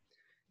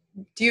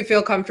 Do you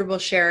feel comfortable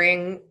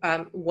sharing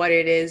what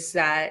it is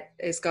that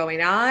is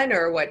going on,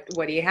 or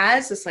what he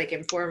has? Just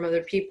inform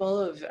other people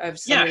of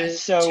some of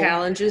the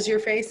challenges you're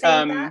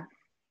facing with that?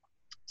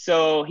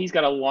 So he's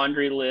got a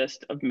laundry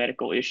list of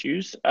medical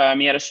issues.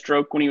 He had a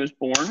stroke when he was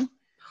born.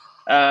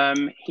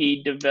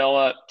 He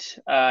developed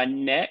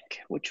NEC,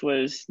 which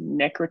was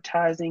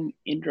necrotizing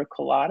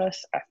enterocolitis,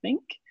 I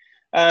think.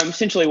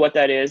 Essentially what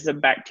that is, the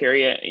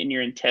bacteria in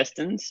your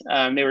intestines.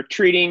 They were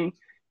treating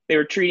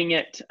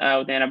it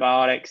with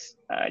antibiotics.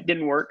 It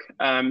didn't work.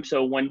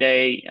 So one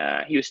day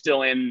he was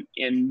still in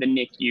the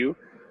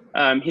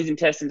NICU. His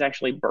intestines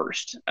actually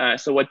burst.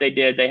 So what they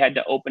did, they had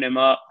to open him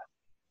up,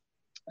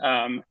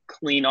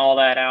 clean all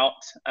that out.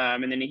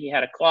 And then he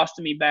had a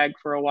colostomy bag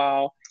for a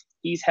while.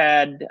 He's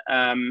had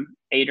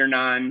 8 or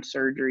 9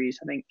 surgeries.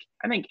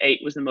 I think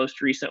 8 was the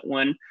most recent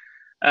one.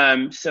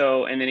 And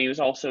then he was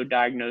also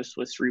diagnosed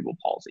with cerebral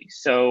palsy.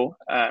 So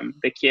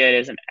the kid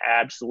is an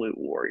absolute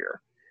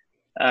warrior.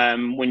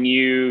 When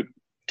you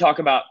talk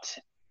about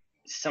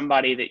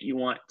somebody that I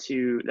want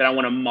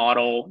to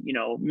model,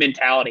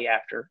 mentality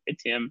after,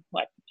 it's him.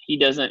 He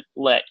doesn't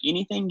let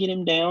anything get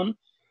him down.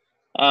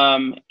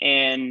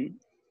 And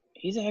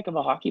he's a heck of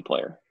a hockey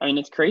player. I mean,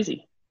 it's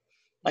crazy.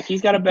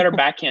 He's got a better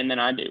backhand than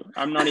I do.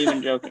 I'm not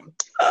even joking.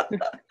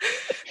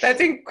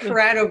 That's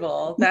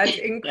incredible. That's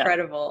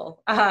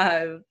incredible.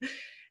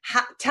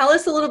 Tell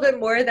us a little bit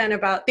more then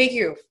about, thank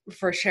you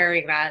for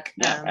sharing that.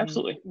 Yeah,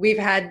 absolutely. We've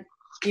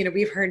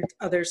heard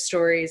other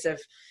stories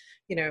of,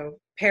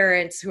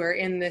 parents who are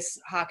in this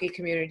hockey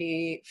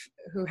community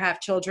who have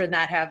children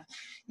that have,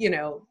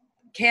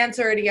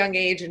 cancer at a young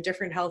age and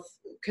different health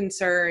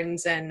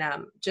concerns, and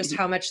just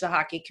how much the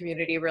hockey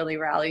community really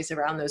rallies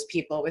around those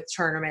people with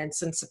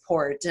tournaments and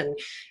support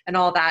and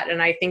all that.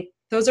 And I think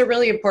those are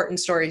really important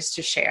stories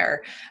to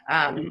share,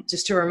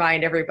 just to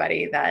remind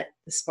everybody that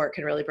the sport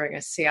can really bring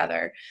us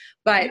together.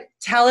 But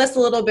tell us a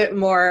little bit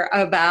more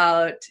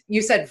about,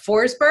 you said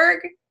Forsberg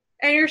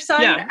and your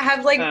son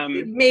have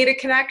made a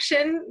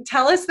connection.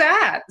 Tell us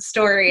that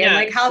story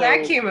and how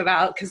that came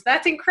about, because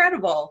that's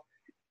incredible.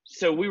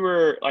 So we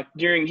were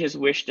during his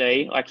wish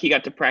day, he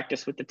got to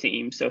practice with the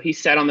team. So he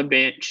sat on the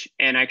bench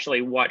and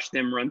actually watched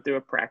them run through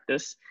a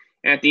practice.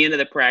 And at the end of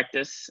the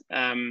practice,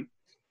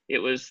 it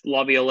was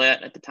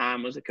Laviolette at the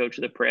time was the coach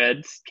of the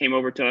Preds, came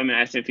over to him and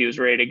asked him if he was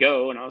ready to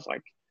go. And I was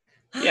like,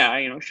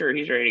 yeah, sure,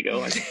 he's ready to go.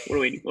 What are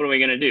we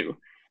going to do?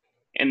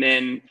 And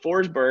then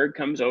Forsberg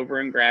comes over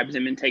and grabs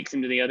him and takes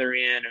him to the other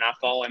end. And I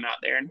follow him out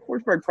there. And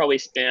Forsberg probably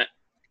spent,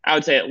 I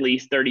would say, at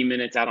least 30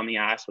 minutes out on the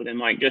ice with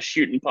him, just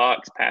shooting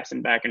pucks,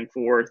 passing back and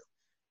forth.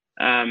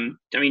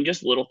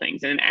 Just little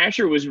things. And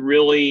Asher was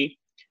really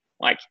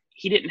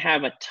he didn't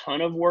have a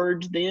ton of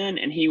words then.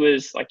 And he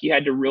was you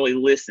had to really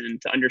listen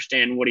to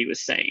understand what he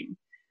was saying.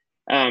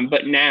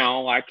 But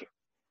now,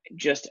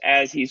 just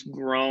as he's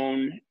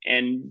grown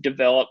and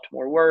developed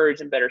more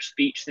words and better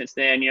speech since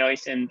then,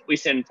 we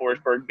send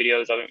Forsberg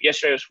videos of him.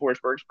 Yesterday was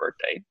Forsberg's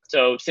birthday.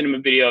 So send him a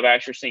video of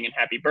Asher singing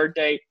happy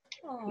birthday,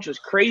 which was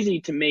crazy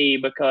to me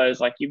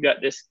because you've got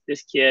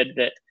this kid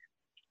that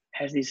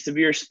has these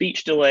severe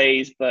speech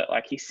delays, but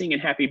he's singing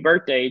happy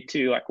birthday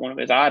to one of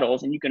his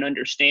idols, and you can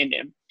understand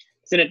him.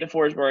 Send it to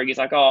Forsberg. He's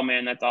like, oh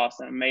man, that's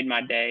awesome. Made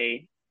my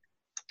day.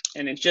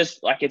 And it's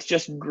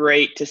just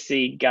great to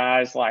see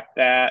guys like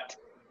that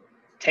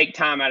take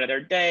time out of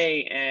their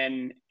day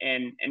and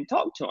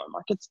talk to him.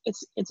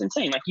 It's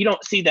insane. You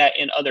don't see that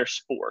in other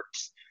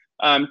sports.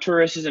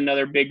 Turris is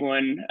another big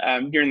one.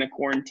 During the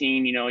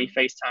quarantine, he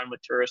FaceTimed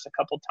with Turris a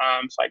couple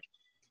times.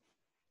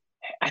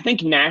 I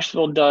think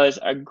Nashville does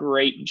a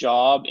great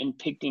job in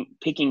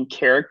picking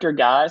character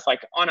guys,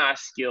 on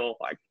ice skill,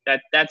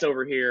 that's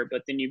over here,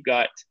 but then you've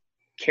got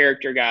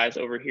character guys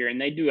over here, and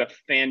they do a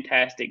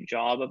fantastic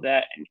job of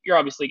that. And you're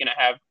obviously going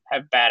to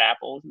have bad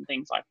apples and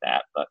things like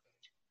that, but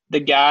the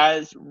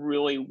guys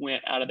really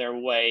went out of their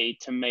way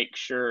to make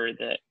sure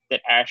that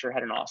Asher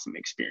had an awesome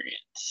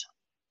experience.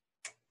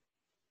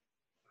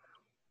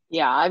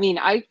 Yeah, I mean,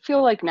 I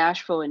feel like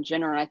Nashville in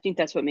general, and I think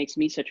that's what makes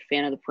me such a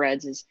fan of the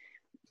Preds, is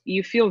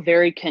you feel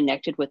very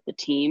connected with the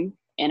team.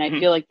 And I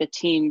feel like the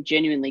team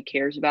genuinely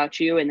cares about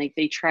you, and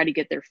they try to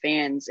get their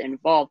fans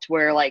involved,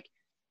 where like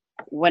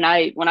when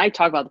I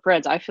talk about the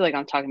Preds, I feel like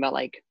I'm talking about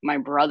like my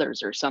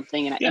brothers or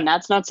something. And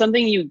that's not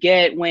something you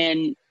get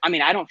when, I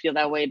mean, I don't feel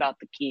that way about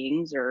the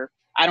Kings, or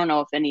I don't know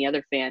if any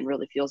other fan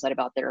really feels that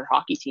about their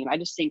hockey team. I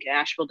just think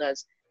Nashville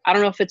does. I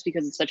don't know if it's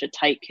because it's such a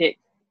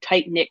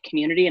tight-knit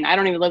community, and I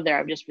don't even live there.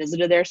 I've just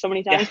visited there so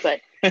many times,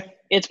 but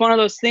it's one of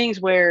those things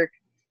where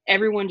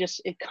everyone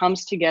it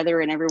comes together,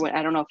 and everyone,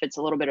 I don't know if it's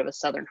a little bit of a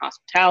Southern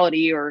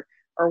hospitality or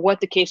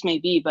what the case may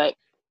be, but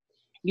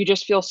you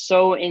just feel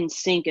so in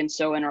sync and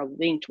so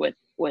interlinked with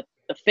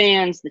the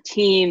fans, the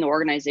team, the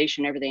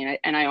organization, everything.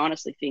 And I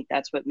honestly think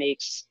that's what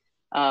makes,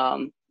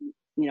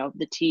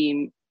 the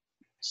team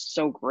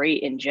so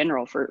great in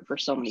general for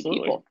so many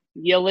people.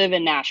 You live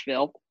in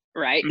Nashville,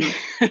 right?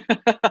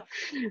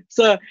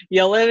 So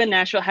you live in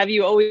Nashville. Have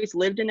you always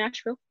lived in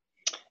Nashville?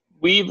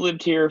 We've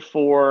lived here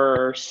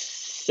for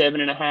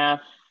 7.5,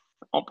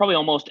 probably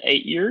almost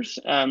 8 years.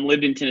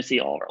 Lived in Tennessee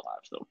all of our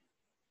lives, though.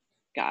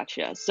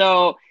 Gotcha.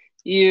 So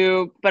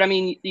you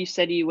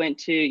said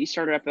you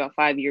started up about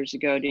 5 years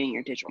ago doing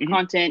your digital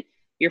content.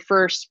 Your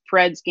first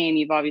Preds game,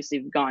 you've obviously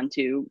gone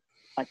to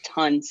a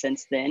ton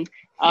since then.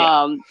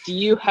 Do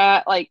you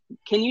have,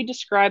 can you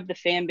describe the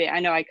fan base? I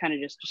know I kind of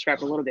just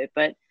described a little bit,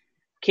 but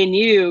can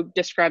you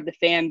describe the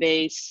fan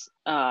base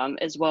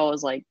as well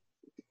as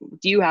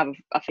do you have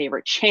a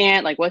favorite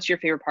chant? Like, what's your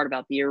favorite part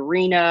about the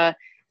arena?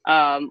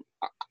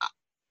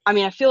 I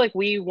mean, I feel like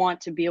we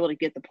want to be able to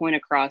get the point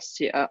across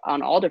to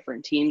on all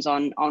different teams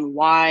on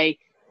why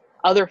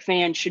other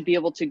fans should be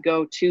able to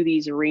go to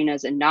these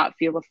arenas and not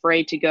feel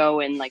afraid to go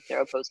in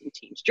their opposing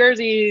team's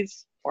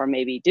jerseys, or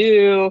maybe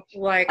do.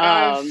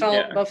 I've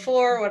felt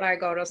before when I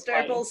go to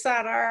Staples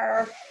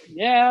Center.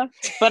 Yeah,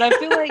 but I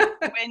feel like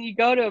when you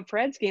go to a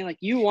Preds game,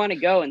 you want to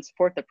go and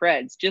support the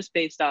Preds just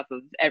based off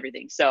of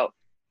everything. So,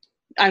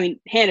 I mean,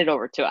 hand it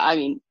over to it. I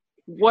mean,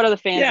 what are the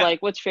fans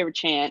like? What's your favorite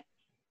chant?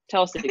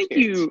 Tell us the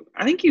experience.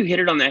 I think you hit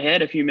it on the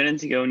head a few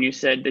minutes ago when you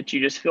said that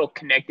you just feel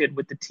connected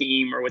with the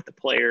team or with the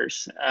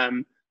players.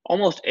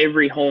 Almost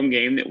every home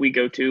game that we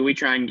go to, we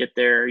try and get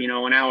there,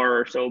 an hour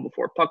or so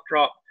before puck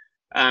drop.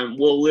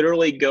 We'll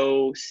literally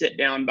go sit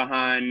down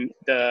behind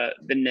the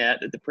net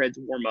that the Preds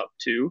warm up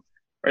to,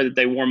 or that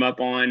they warm up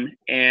on,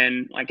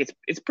 and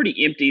it's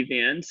pretty empty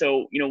then.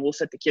 So we'll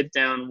set the kids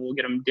down, we'll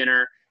get them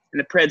dinner, and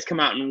the Preds come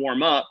out and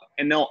warm up,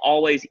 and they'll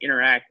always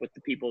interact with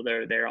the people that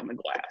are there on the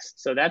glass.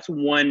 So that's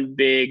one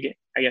big,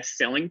 I guess,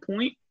 selling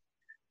point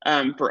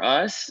for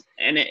us.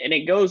 And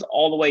it goes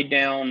all the way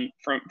down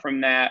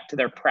from that to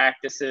their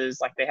practices.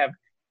 They have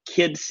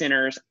kids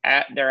centers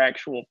at their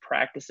actual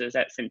practices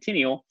at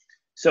Centennial,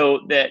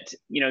 so that,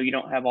 you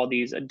don't have all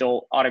these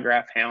adult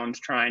autograph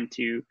hounds trying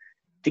to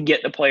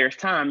get the players'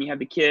 time. You have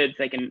the kids,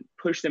 they can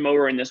push them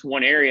over in this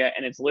one area,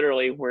 and it's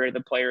literally where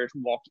the players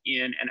walk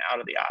in and out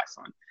of the ice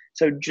on.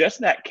 So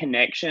just that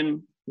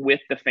connection with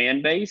the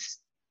fan base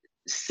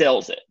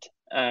sells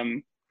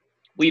it.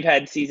 We've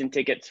had season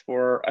tickets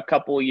for a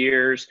couple of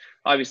years.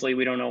 Obviously,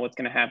 we don't know what's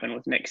going to happen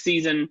with next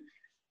season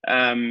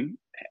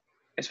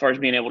as far as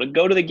being able to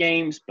go to the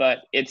games, but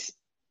it's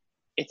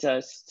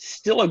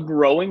still a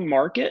growing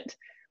market.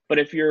 But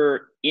if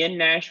you're in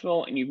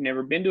Nashville and you've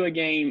never been to a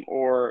game,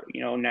 or,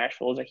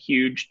 Nashville is a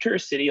huge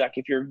tourist city,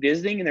 if you're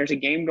visiting and there's a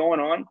game going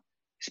on,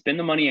 spend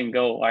the money and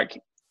go.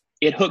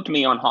 It hooked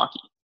me on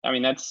hockey. I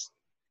mean,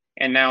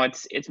 and now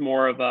it's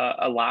more of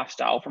a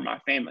lifestyle for my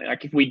family.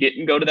 If we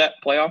didn't go to that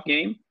playoff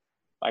game,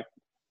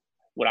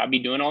 would I be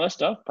doing all this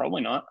stuff?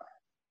 Probably not.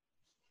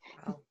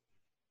 Wow.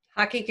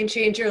 Hockey can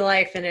change your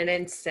life in an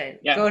instant.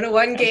 Yeah, go to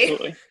one game,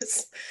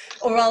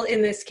 or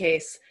in this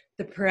case,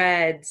 the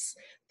Preds.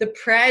 The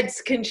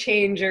Preds can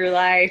change your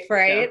life,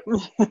 right?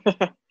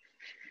 Yeah.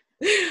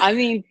 I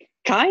mean,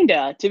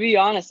 kinda, to be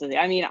honest with you.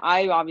 I mean,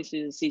 I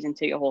obviously was a season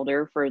ticket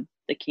holder for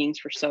the Kings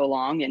for so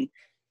long, and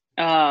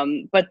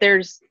but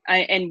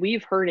and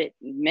we've heard it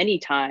many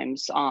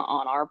times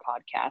on our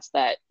podcast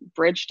that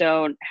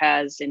Bridgestone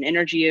has an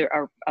energy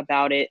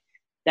about it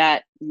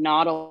that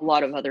not a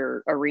lot of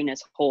other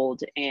arenas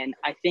hold. And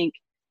I think,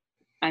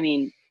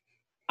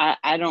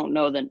 I don't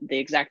know the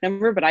exact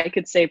number, but I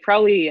could say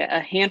probably a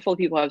handful of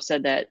people have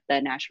said that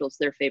Nashville's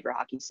their favorite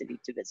hockey city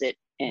to visit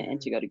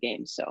and to go to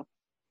games. So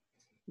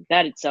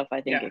that itself,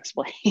 I think,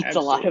 explains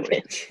a lot of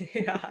it.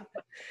 Yeah.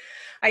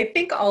 I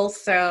think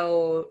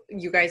also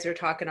you guys are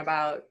talking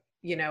about,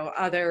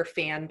 other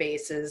fan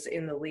bases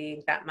in the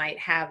league that might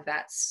have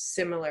that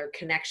similar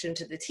connection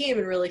to the team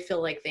and really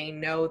feel like they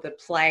know the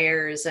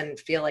players and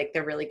feel like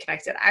they're really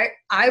connected.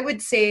 I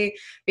would say,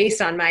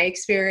 based on my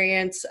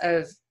experience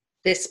of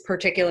this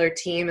particular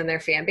team and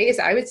their fan base,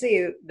 I would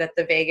say that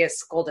the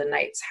Vegas Golden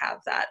Knights have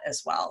that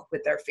as well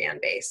with their fan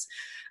base.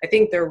 I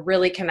think they're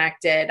really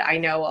connected. I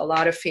know a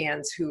lot of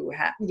fans who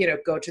have,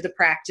 go to the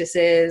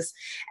practices,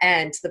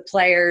 and the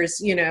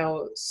players,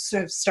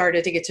 sort of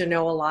started to get to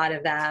know a lot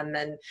of them,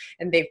 and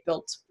they've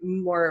built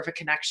more of a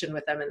connection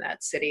with them in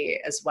that city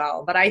as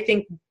well. But I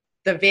think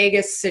the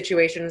Vegas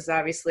situation is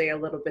obviously a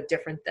little bit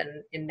different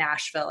than in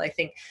Nashville. I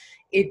think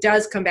it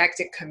does come back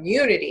to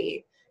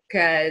community,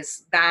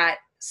 because that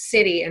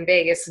city in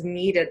Vegas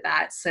needed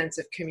that sense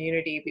of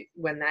community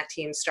when that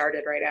team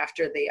started right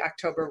after the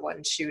October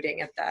 1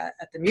 shooting at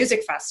the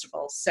music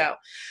festival. So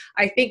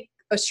I think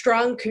a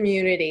strong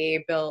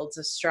community builds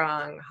a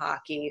strong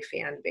hockey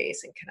fan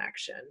base and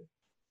connection.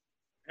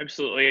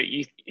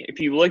 Absolutely.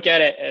 If you look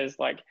at it as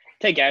like,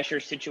 take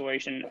Asher's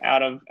situation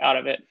out of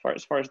it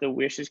as far as the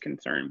Wish is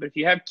concerned. But if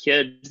you have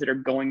kids that are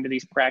going to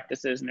these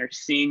practices and they're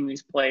seeing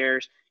these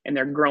players and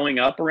they're growing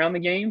up around the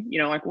game,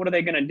 like what are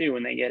they going to do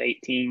when they get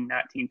 18,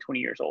 19, 20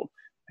 years old?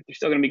 Like they're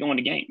still going to be going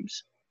to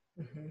games.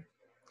 Mm-hmm.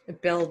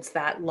 It builds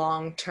that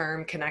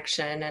long-term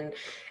connection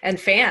and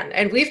fan.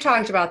 And we've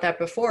talked about that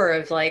before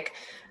of like,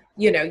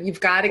 you've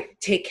got to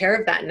take care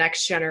of that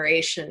next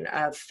generation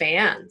of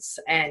fans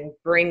and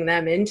bring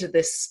them into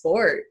this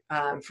sport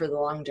for the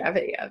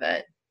longevity of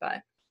it.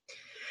 But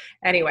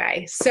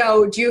anyway,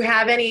 so do you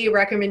have any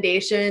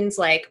recommendations,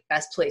 like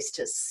best place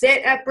to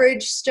sit at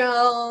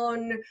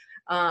Bridgestone,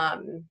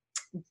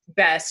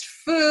 best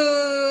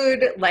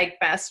food, like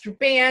best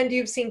band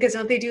you've seen? Because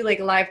don't they do like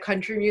live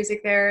country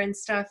music there and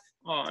stuff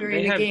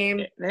during the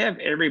game? They have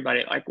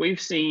everybody. Like we've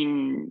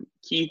seen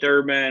Keith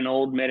Urban,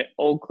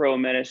 Old Crow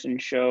Medicine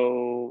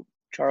Show,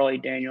 Charlie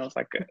Daniels,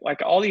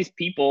 like all these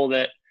people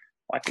that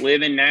like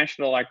live in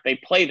Nashville, like they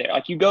play there.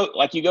 Like you go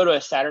to a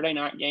Saturday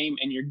night game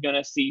and you're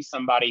gonna see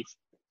somebody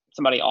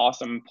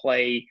awesome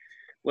play,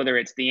 whether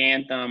it's the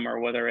anthem or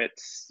whether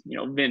it's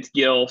Vince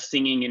Gill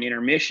singing an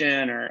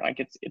intermission, or like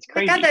it's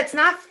crazy. My God, that's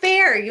not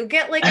fair. You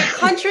get like a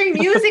country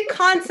music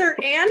concert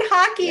and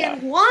hockey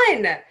in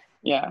one.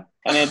 Yeah,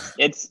 and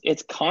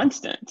it's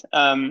constant.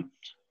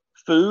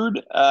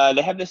 Food,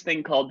 they have this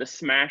thing called the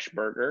Smash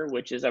Burger,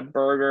 which is a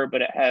burger,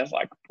 but it has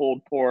like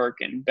pulled pork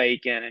and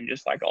bacon and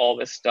just like all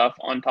this stuff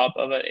on top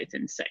of it. It's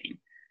insane.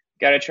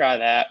 Got to try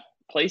that.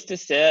 Place to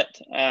sit.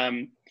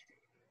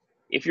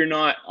 If you're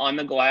not on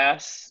the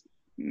glass,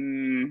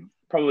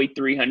 probably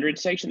 300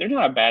 section. There's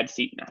not a bad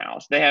seat in the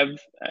house. They have,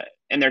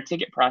 and their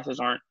ticket prices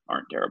aren't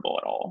terrible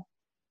at all.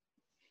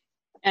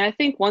 And I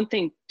think one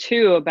thing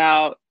too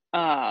about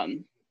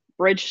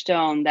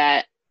Bridgestone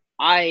that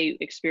I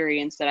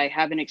experienced that I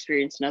haven't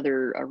experienced in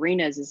other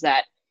arenas is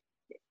that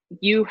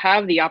you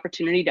have the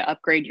opportunity to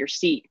upgrade your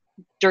seat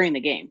during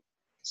the game.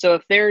 So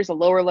if there's a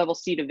lower level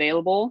seat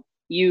available,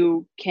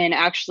 you can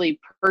actually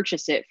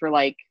purchase it for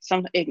like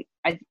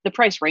the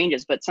price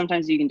ranges, but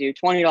sometimes you can do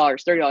 $20,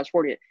 $30,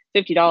 $40,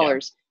 $50. Yeah.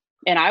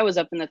 And I was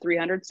up in the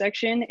 300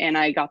 section and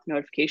I got the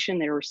notification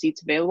there were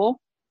seats available.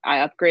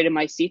 I upgraded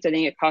my seats. I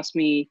think it cost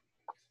me,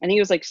 it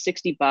was like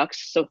 $60.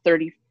 So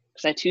 30,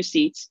 because I had 2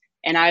 seats,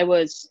 and I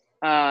was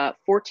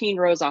 14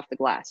 rows off the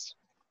glass.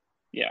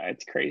 Yeah,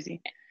 it's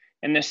crazy.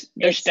 And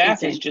their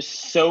staff is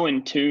just so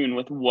in tune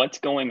with what's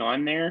going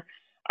on there.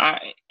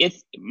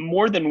 It's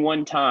more than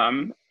one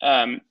time.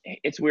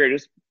 It's weird.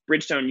 It's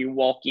Bridgestone, you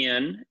walk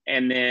in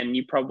and then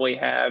you probably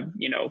have,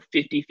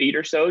 50 feet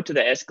or so to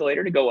the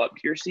escalator to go up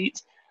to your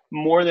seats.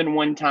 More than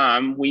one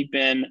time we've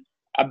been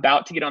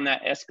about to get on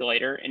that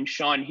escalator and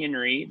Sean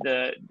Henry,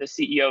 the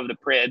CEO of the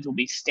Preds, will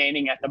be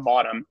standing at the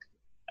bottom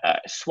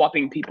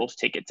swapping people's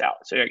tickets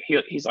out. So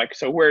he's like,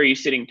 so where are you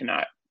sitting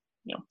tonight?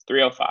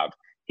 305.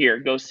 Here,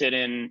 go sit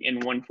in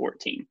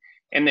 114.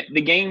 And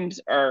the games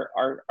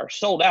are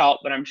sold out,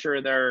 but I'm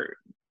sure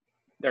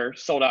they're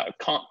sold out of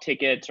comp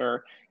tickets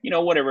or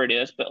whatever it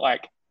is. But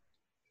like,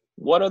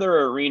 what other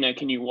arena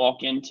can you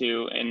walk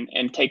into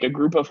and take a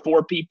group of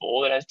 4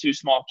 people that has 2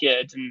 small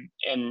kids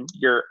and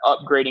you're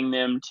upgrading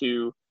them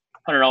to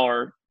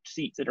 $100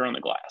 seats that are on the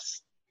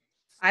glass?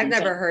 I've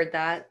never heard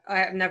that.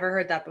 I've never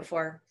heard that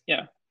before.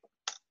 Yeah.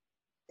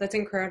 That's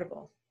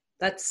incredible.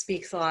 That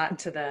speaks a lot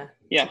to the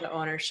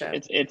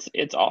ownership.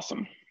 It's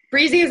awesome.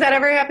 Breezy, has that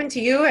ever happened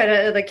to you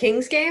at the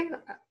Kings game?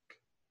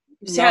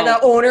 No, had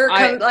the owner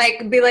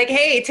come be like,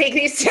 "Hey, take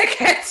these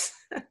tickets."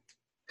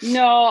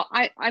 No,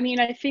 I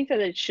think that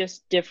it's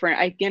just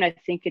different. Again, I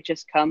think it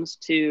just comes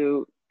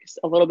to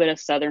a little bit of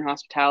Southern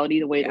hospitality,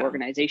 the way the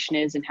organization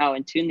is and how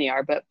in tune they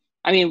are. But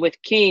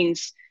with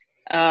Kings,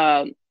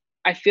 I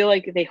feel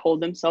like they hold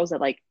themselves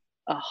at like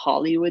a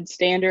Hollywood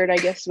standard, I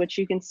guess, what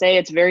you can say.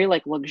 It's very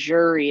like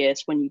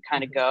luxurious when you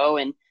kind of go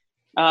and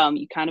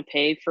you kind of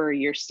pay for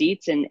your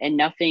seats and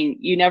nothing,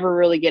 you never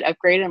really get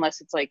upgraded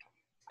unless it's like,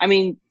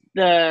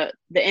 the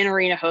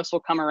in-arena host will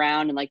come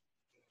around and like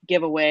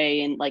give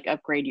away and like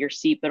upgrade your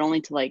seat, but only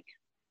to like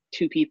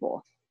 2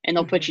 people, and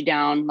they'll put you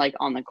down like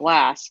on the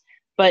glass,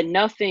 but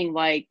nothing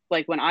like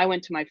when I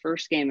went to my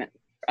first game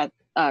at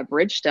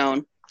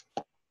Bridgestone,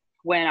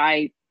 when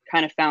I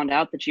kind of found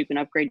out that you can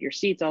upgrade your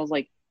seats, I was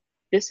like,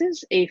 this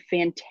is a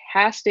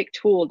fantastic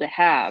tool to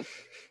have.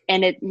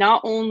 And it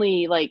not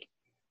only like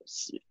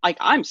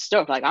I'm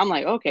stoked. Like, I'm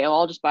like, okay, well,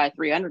 I'll just buy a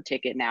 300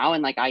 ticket now.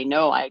 And like, I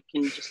know I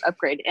can just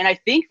upgrade. And I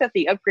think that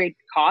the upgrade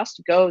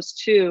cost goes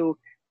to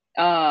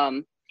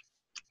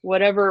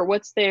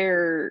what's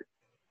their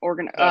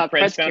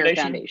Preds Care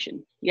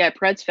Foundation. Yeah,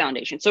 Preds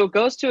Foundation. So it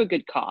goes to a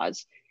good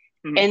cause.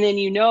 Mm-hmm. And then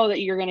you know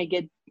that you're going to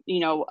get,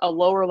 a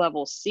lower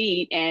level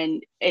seat,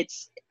 and it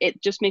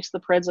just makes the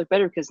Preds look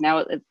better because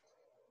now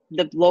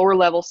the lower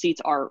level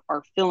seats are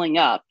filling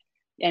up,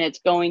 and it's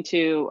going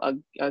to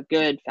a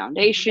good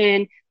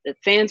foundation. The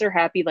fans are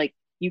happy. Like,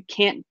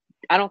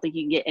 I don't think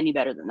you can get any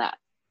better than that.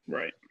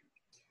 Right.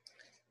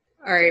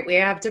 All right. We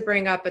have to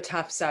bring up a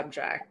tough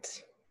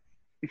subject.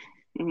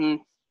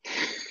 Mm-hmm.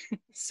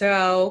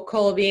 So,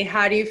 Colby,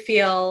 how do you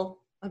feel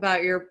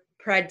about your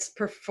Preds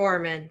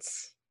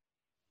performance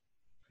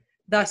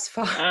thus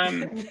far?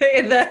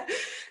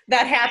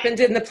 That happened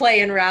in the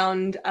play-in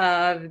round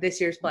of this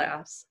year's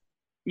playoffs.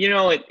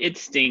 It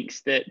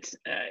stinks that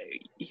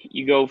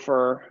you go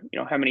for,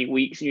 how many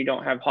weeks and you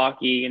don't have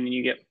hockey, and then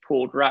you get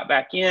pulled right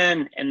back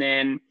in. And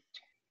then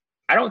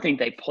I don't think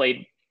they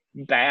played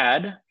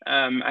bad.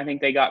 I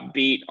think they got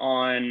beat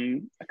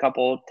on a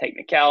couple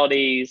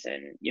technicalities,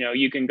 and,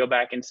 you can go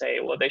back and say,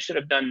 well, they should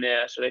have done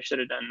this or they should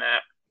have done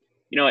that.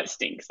 It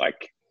stinks.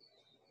 Like,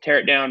 tear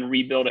it down,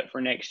 rebuild it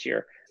for next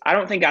year. I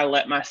don't think I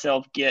let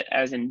myself get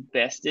as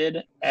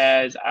invested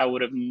as I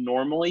would have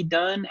normally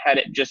done had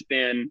it just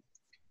been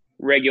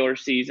regular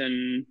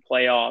season,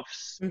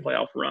 playoffs,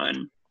 playoff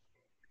run.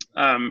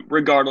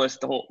 Regardless,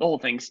 the whole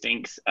thing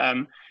stinks.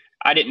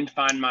 I didn't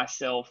find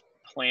myself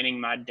planning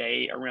my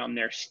day around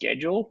their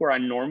schedule where I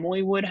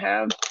normally would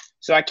have.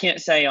 So I can't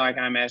say like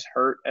I'm as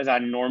hurt as I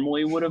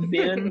normally would have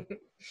been,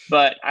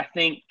 but I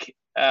think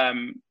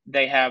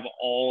they have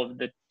all of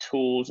the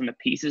tools and the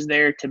pieces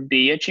there to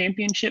be a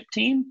championship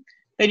team.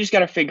 They just got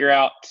to figure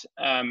out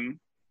the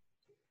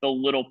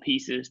little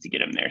pieces to get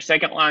them there.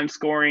 Second line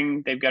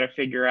scoring, they've got to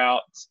figure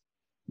out.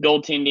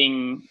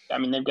 Goaltending, I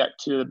mean, they've got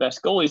two of the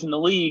best goalies in the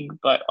league,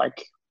 but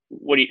like,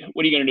 what are you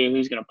going to do?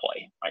 Who's going to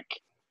play? Like,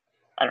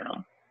 I don't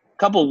know. A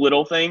couple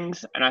little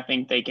things, and I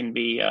think they can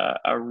be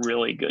a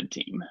really good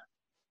team.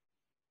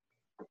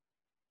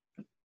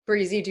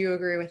 Breezy, do you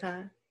agree with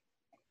that?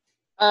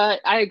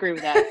 I agree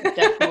with that,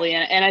 definitely.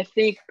 And I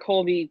think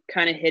Colby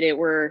kind of hit it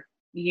where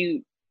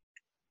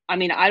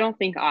I don't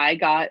think I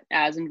got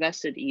as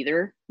invested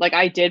either. Like,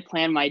 I did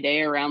plan my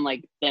day around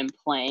like them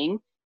playing,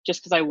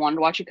 just because I wanted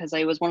to watch it, because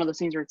it was one of those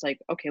things where it's like,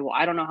 okay, well,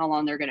 I don't know how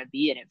long they're going to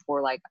be in it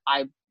for. Like,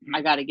 I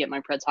got to get my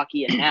Preds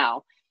hockey in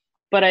now.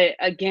 But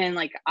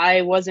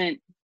I wasn't,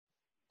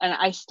 and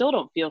I still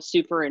don't feel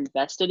super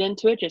invested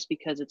into it, just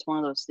because it's one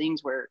of those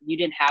things where you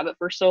didn't have it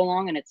for so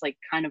long, and it's like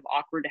kind of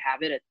awkward to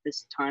have it at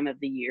this time of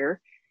the year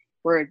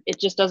where it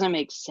just doesn't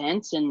make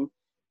sense. And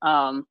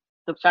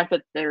the fact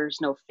that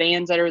there's no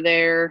fans that are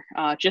there,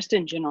 just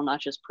in general,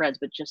 not just Preds,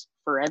 but just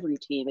for every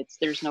team,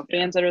 there's no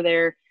fans that are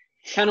there.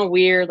 Kind of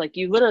weird. Like,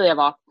 you literally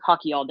have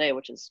hockey all day,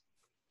 which is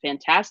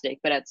fantastic,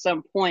 but at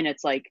some point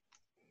it's like,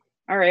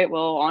 all right,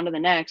 well, on to the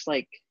next.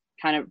 Like,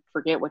 kind of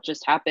forget what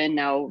just happened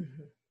now.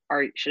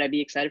 Should I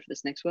be excited for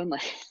this next one?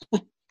 Like,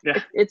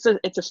 yeah, it's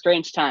a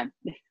strange time.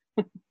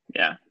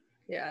 Yeah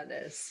it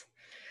is.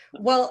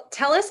 Well,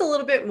 tell us a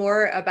little bit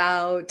more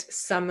about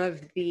some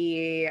of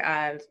the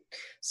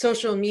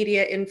social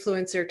media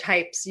influencer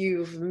types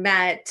you've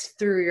met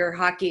through your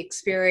hockey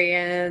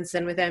experience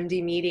and with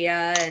MD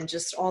Media, and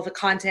just all the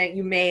content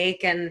you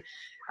make. And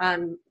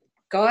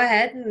go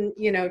ahead and,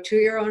 to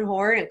your own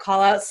horn and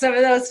call out some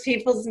of those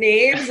people's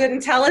names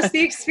and tell us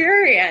the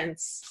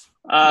experience.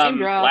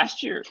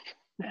 Last year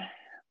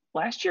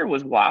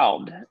was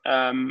wild.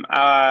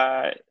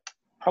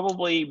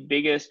 Probably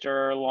biggest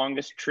or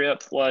longest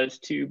trip was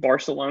to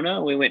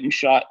Barcelona. We went and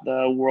shot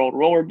the World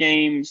Roller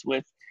Games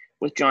with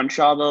John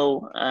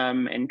Chavo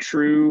and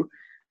True.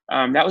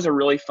 That was a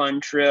really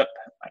fun trip.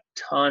 A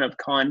ton of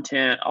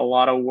content, a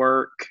lot of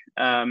work.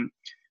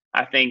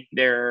 I think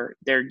their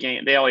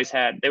game, they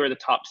were the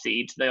top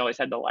seeds. They always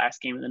had the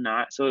last game of the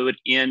night. So it would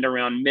end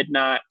around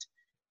midnight.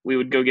 We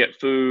would go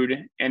get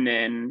food, and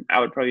then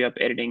I would probably be up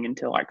editing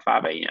until like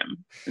 5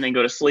 a.m. and then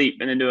go to sleep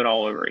and then do it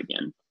all over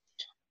again.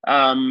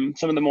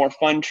 Some of the more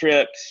fun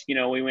trips,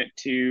 we went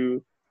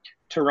to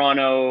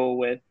Toronto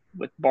with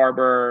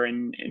Barber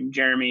and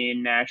Jeremy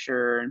and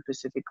Nasher and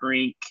Pacific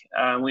Rink.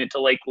 We went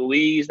to Lake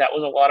Louise. That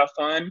was a lot of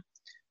fun.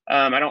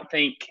 I don't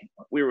think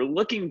we were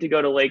looking to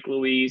go to Lake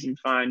Louise and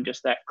find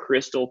just that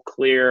crystal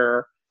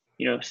clear,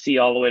 see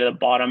all the way to the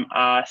bottom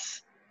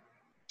ice.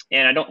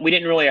 And we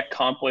didn't really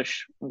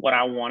accomplish what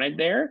I wanted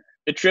there.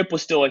 The trip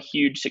was still a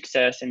huge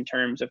success in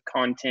terms of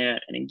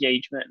content and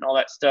engagement and all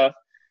that stuff.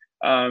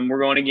 We're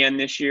going again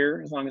this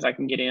year, as long as I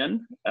can get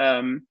in.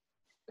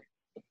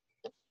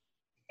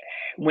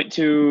 Went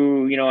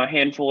to, a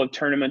handful of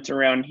tournaments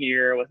around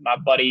here with my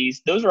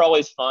buddies. Those are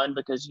always fun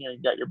because,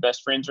 you've got your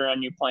best friends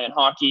around you playing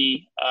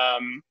hockey.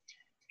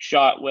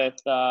 Shot with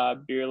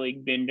Beer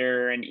League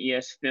Bender and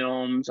ES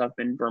Films up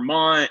in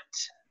Vermont.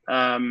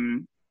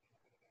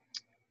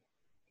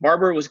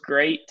 Barber was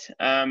great.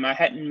 I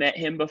hadn't met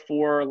him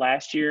before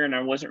last year, and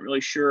I wasn't really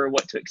sure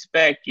what to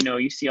expect. You know,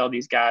 you see all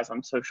these guys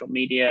on social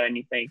media, and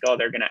you think, oh,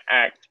 they're going to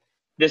act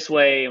this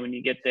way, and when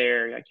you get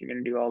there, like, you're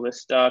going to do all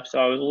this stuff. So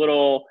I was a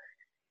little,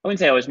 I wouldn't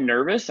say I was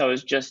nervous. I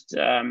was just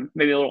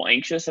maybe a little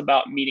anxious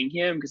about meeting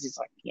him, because he's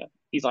like,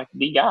 he's like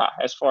the guy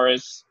as far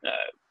as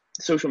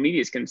social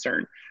media is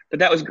concerned. But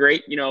that was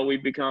great. You know,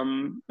 we've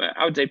become,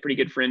 I would say, pretty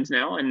good friends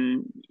now,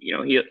 and you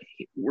know,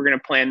 we're going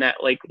to plan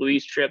that Lake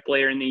Louise trip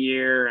later in the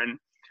year, and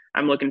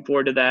I'm looking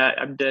forward to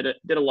that. I did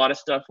a lot of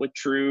stuff with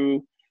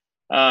True.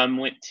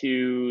 Went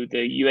to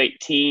the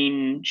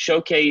U18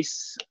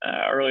 showcase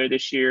earlier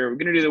this year. We're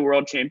going to do the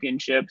World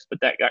Championships, but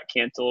that got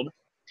canceled.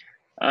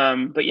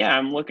 But yeah,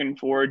 I'm looking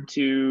forward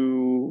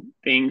to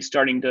things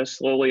starting to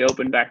slowly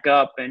open back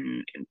up,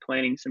 and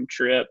planning some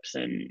trips,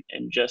 and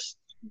just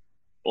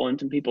blowing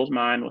some people's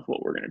mind with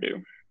what we're going to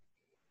do.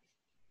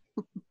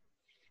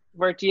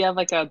 Bert, do you have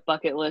like a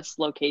bucket list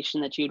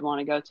location that you'd want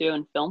to go to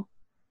and film?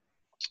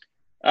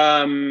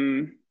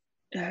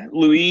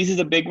 Louise is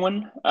a big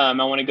one. I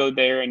want to go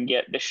there and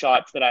get the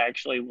shots that I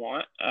actually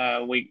want.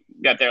 We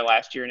got there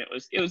last year, and it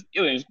was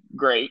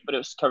great, but it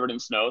was covered in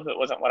snow, so it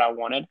wasn't what I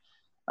wanted.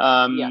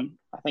 I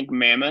think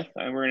Mammoth.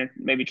 We're gonna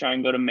maybe try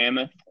and go to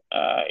Mammoth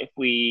if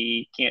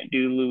we can't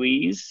do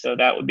Louise. So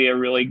that would be a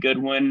really good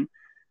one.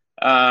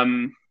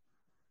 And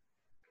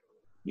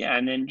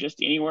then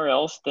just anywhere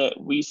else that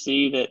we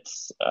see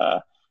that's.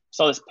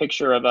 Saw this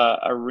picture of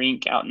a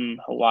rink out in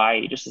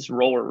Hawaii, just this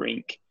roller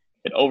rink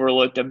that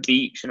overlooked a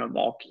beach and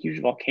a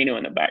huge volcano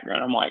in the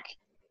background. I'm like,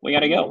 we got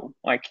to go.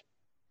 Like,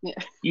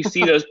 you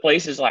see those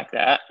places like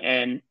that,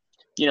 and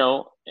you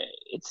know,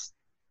 it's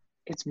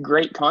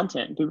great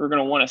content. People are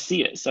going to want to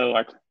see it. So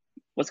like,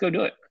 let's go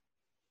do it.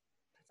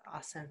 That's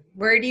awesome.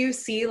 Where do you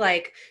see,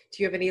 like,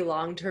 do you have any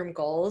long-term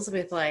goals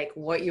with like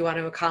what you want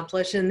to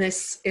accomplish in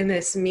this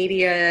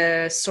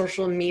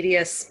social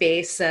media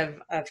space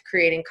of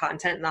creating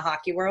content in the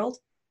hockey world?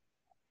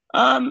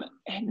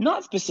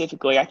 Not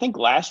specifically. I think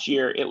last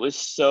year it was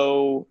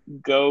so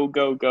go,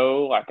 go,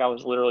 go. Like, I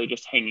was literally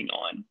just hanging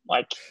on.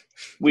 Like,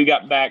 we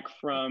got back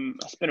I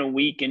spent a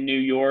week in New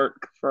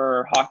York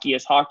for Hockey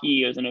is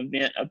Hockey. It was an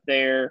event up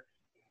there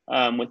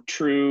with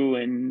True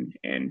and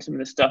some of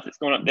the stuff that's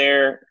going up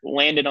there.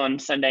 Landed on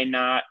Sunday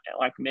night at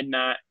like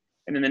midnight.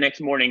 And then the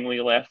next morning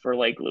we left for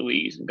Lake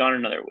Louise and gone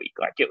another week.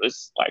 Like, it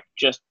was like,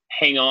 just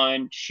hang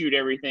on, shoot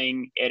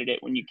everything, edit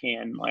it when you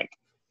can. Like,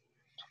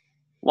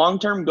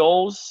 long-term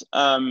goals,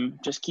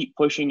 just keep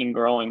pushing and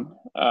growing.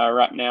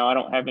 Right now, I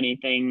don't have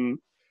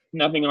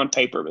nothing on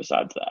paper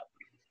besides that.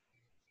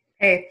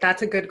 Hey,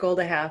 that's a good goal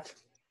to have.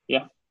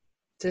 Yeah.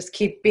 Just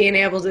keep being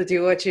able to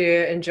do what you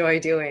enjoy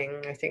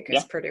doing, I think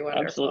is pretty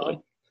wonderful. Absolutely.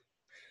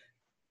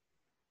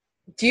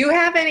 Do you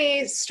have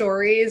any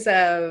stories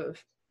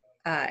of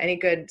any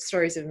good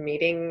stories of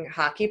meeting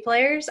hockey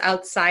players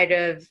outside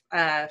of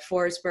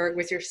Forsberg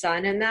with your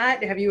son and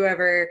that? Have you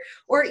ever,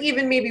 or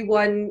even maybe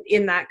one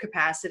in that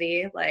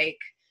capacity, like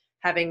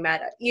having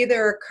met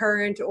either a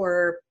current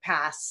or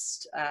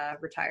past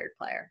retired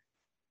player?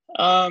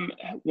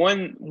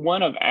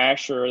 One of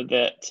Asher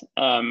that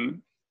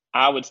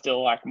I would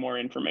still like more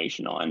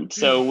information on.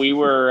 So we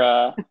were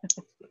on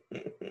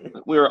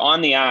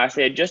the ice.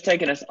 They had just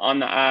taken us on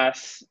the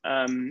ice.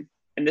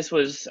 And this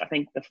was, I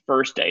think, the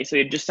first day. So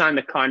he had just signed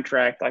the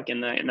contract, like in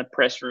the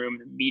press room.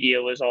 The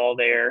media was all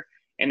there,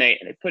 and they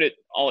put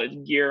all his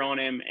gear on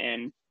him.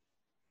 And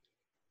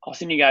I'll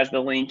send you guys the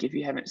link if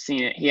you haven't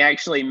seen it. He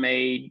actually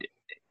made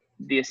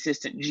the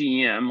assistant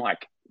GM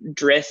like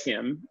dress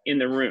him in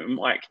the room.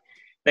 Like,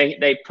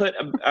 they put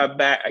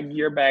a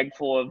gear bag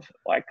full of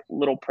like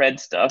little Pred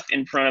stuff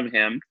in front of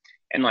him,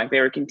 and like they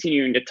were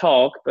continuing to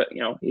talk, but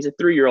you know, he's a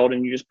 3-year-old,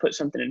 and you just put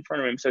something in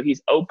front of him, so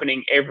he's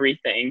opening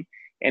everything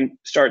and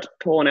starts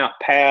pulling out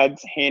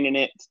pads, handing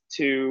it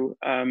to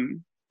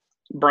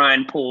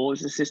Brian Poole,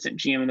 who's assistant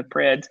GM of the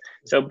Preds.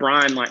 So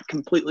Brian like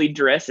completely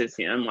dresses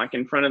him like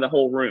in front of the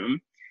whole room.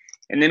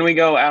 And then we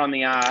go out on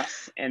the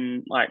ice,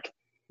 and like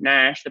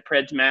Nash, the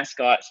Preds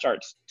mascot,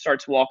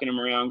 starts walking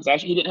him around, because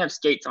actually he didn't have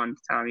skates on at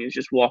the time. He was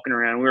just walking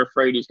around. We were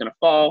afraid he's going to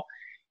fall.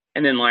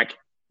 And then like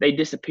they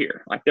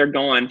disappear. Like, they're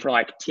gone for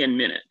like 10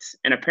 minutes.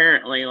 And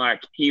apparently like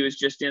he was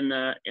just in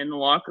the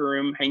locker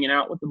room hanging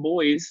out with the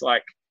boys,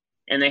 like,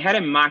 and they had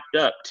him mic'd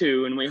up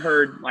too, and we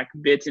heard like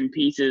bits and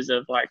pieces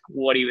of like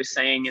what he was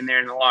saying in there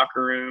in the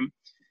locker room,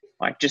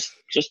 like just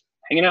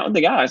hanging out with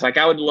the guys. Like,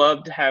 I would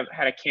love to have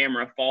had a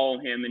camera follow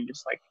him and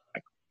just like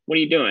what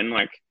are you doing?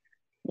 Like,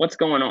 what's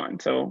going on?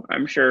 So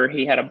I'm sure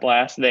he had a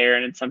blast there,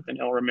 and it's something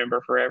he'll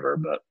remember forever.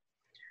 But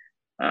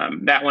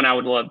that one I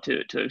would love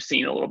to have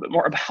seen a little bit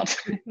more about.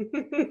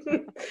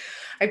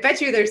 I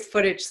bet you there's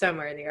footage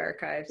somewhere in the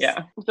archives.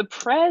 Yeah. The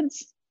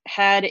Preds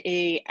had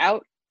a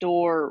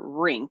outdoor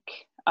rink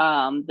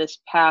this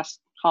past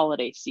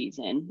holiday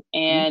season,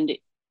 and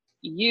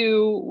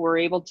you were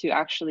able to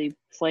actually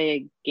play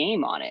a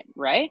game on it,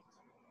 right?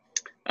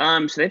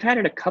 So they've had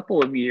it a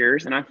couple of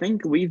years, and I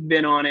think we've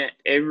been on it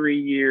every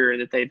year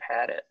that they've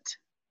had it.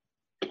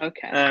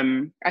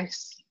 Okay.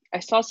 I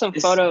saw some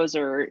photos,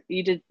 or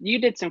you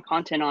did some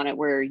content on it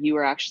where you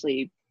were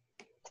actually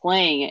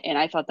playing it, and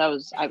I thought that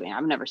was, I mean,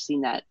 I've never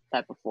seen that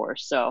before.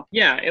 So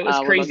yeah, it was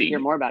would crazy. love to hear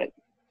more about it.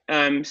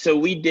 So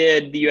we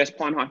did the U.S.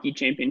 Pond Hockey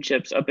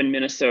Championships up in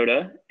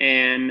Minnesota,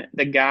 and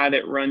the guy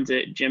that runs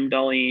it, Jim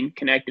Darlene,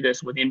 connected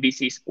us with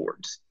NBC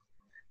Sports.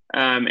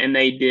 And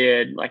they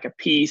did like a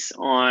piece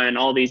on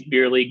all these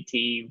beer league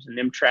teams and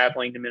them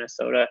traveling to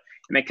Minnesota,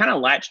 and they kind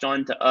of latched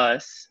on to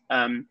us.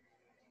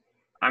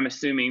 I'm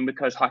assuming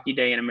because Hockey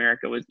Day in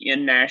America was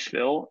in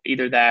Nashville,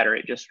 either that or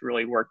it just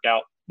really worked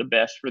out the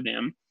best for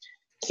them.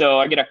 So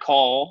I get a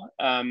call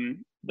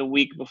the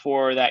week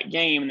before that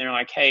game, and they're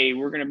like, hey,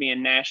 we're going to be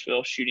in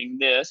Nashville shooting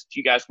this. Do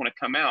you guys want to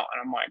come out?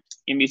 And I'm like,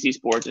 NBC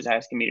Sports is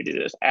asking me to do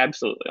this.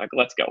 Absolutely. Like,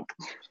 let's go.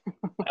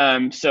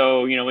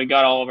 So, we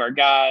got all of our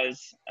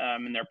guys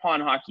in their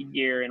pond hockey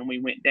gear, and we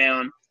went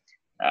down,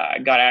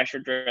 got Asher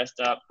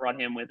dressed up, brought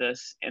him with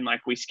us. And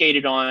like we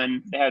skated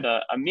on, they had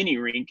a mini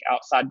rink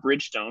outside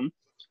Bridgestone.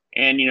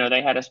 And,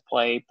 they had us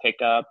play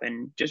pickup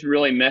and just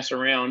really mess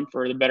around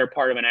for the better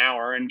part of an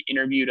hour, and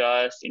interviewed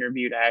us,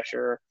 interviewed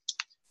Asher.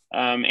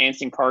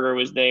 Anston Carter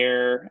was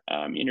there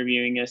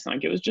interviewing us.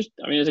 Like, it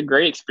was a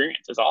great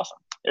experience. It was awesome.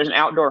 There's an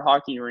outdoor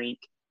hockey rink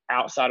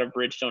outside of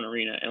Bridgestone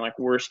Arena, and like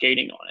we're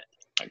skating on it.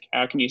 Like,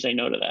 how can you say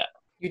no to that?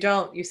 You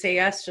don't. You say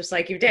yes, just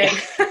like you did.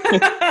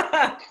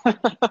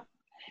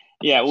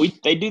 Yeah,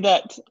 they do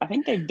that. I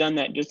think they've done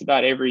that just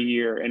about every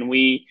year, and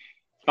we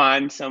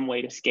find some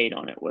way to skate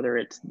on it, whether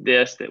it's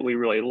this that we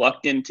really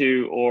lucked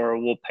into, or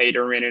we'll pay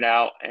to rent it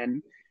out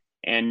and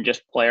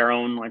just play our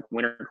own like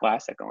winter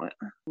classic on it.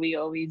 We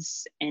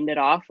always end it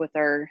off with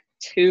our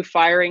 2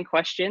 firing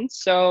questions.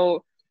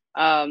 So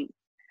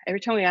every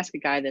time we ask a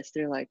guy this,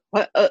 they're like,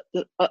 what?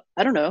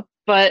 I don't know.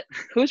 But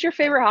who's your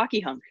favorite hockey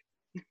hunk?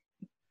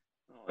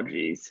 Oh,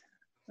 geez.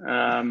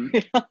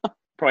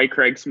 Probably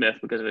Craig Smith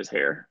because of his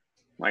hair.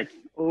 Like,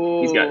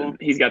 ooh,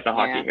 he's got the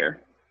hockey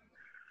hair.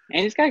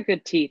 And he's got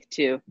good teeth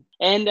too.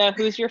 And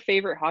who's your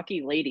favorite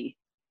hockey lady?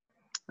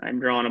 I'm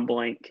drawing a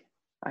blank.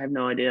 I have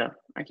no idea.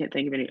 I can't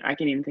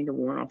even think of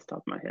one off the top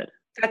of my head.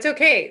 That's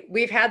okay.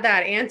 We've had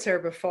that answer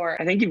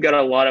before. I think you've got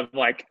a lot of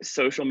like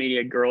social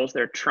media girls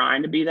that are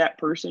trying to be that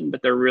person,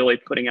 but they're really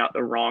putting out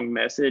the wrong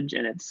message,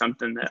 and it's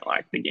something that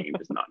like the game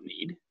does not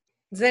need.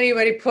 Is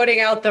anybody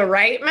putting out the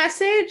right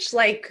message?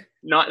 Like,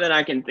 not that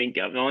I can think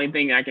of. The only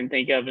thing I can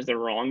think of is the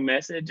wrong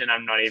message, and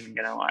I'm not even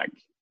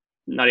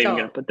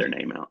gonna put their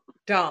name out.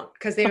 Don't,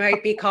 because they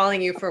might be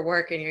calling you for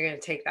work, and you're gonna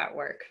take that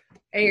work,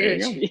 and you're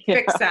gonna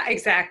fix that.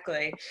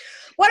 Exactly.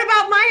 What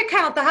about my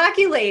account, the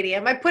Hockey Lady?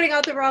 Am I putting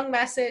out the wrong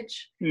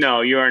message?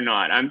 No, you are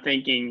not. I'm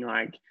thinking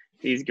like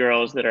these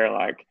girls that are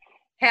like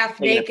half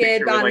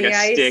naked on with, like, the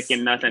ice, stick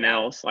and nothing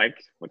else. Like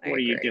what are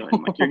you doing?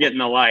 Like, you're getting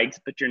the likes,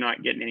 but you're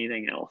not getting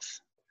anything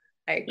else.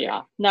 I agree.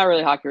 Yeah, not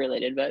really hockey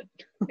related, but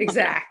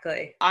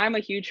exactly. I'm a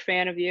huge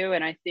fan of you,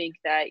 and I think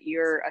that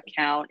your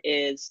account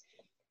is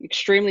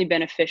extremely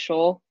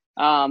beneficial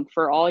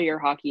for all your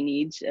hockey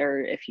needs. Or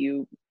if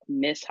you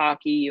miss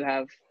hockey, you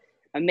have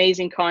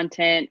amazing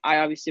content. I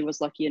obviously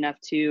was lucky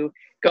enough to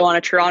go on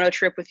a Toronto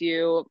trip with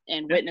you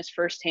and witness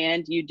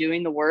firsthand you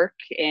doing the work,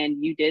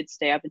 and you did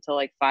stay up until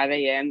like 5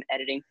 a.m.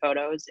 editing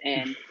photos,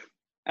 and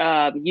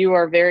you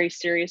are very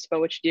serious about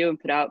what you do and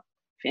put out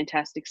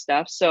fantastic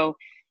stuff. So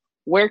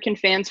where can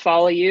fans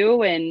follow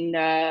you and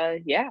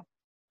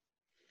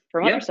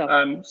promote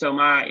yourself? So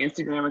my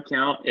Instagram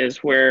account is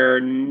where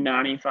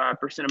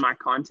 95% of my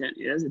content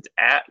is. It's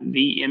at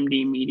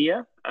VMD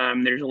Media.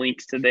 There's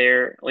links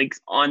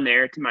on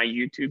there to my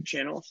YouTube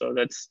channel. So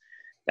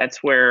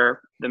that's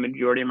where the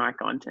majority of my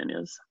content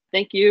is.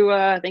 Thank you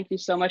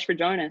so much for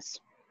joining us.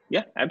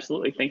 Yeah,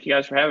 absolutely. Thank you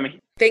guys for having me.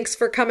 Thanks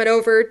for coming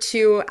over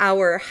to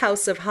our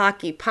House of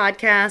Hockey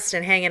podcast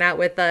and hanging out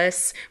with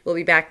us. We'll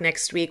be back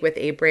next week with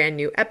a brand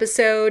new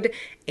episode.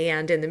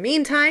 And in the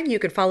meantime, you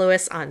can follow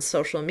us on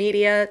social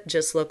media.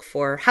 Just look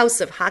for House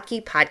of Hockey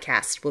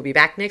podcast. We'll be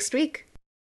back next week.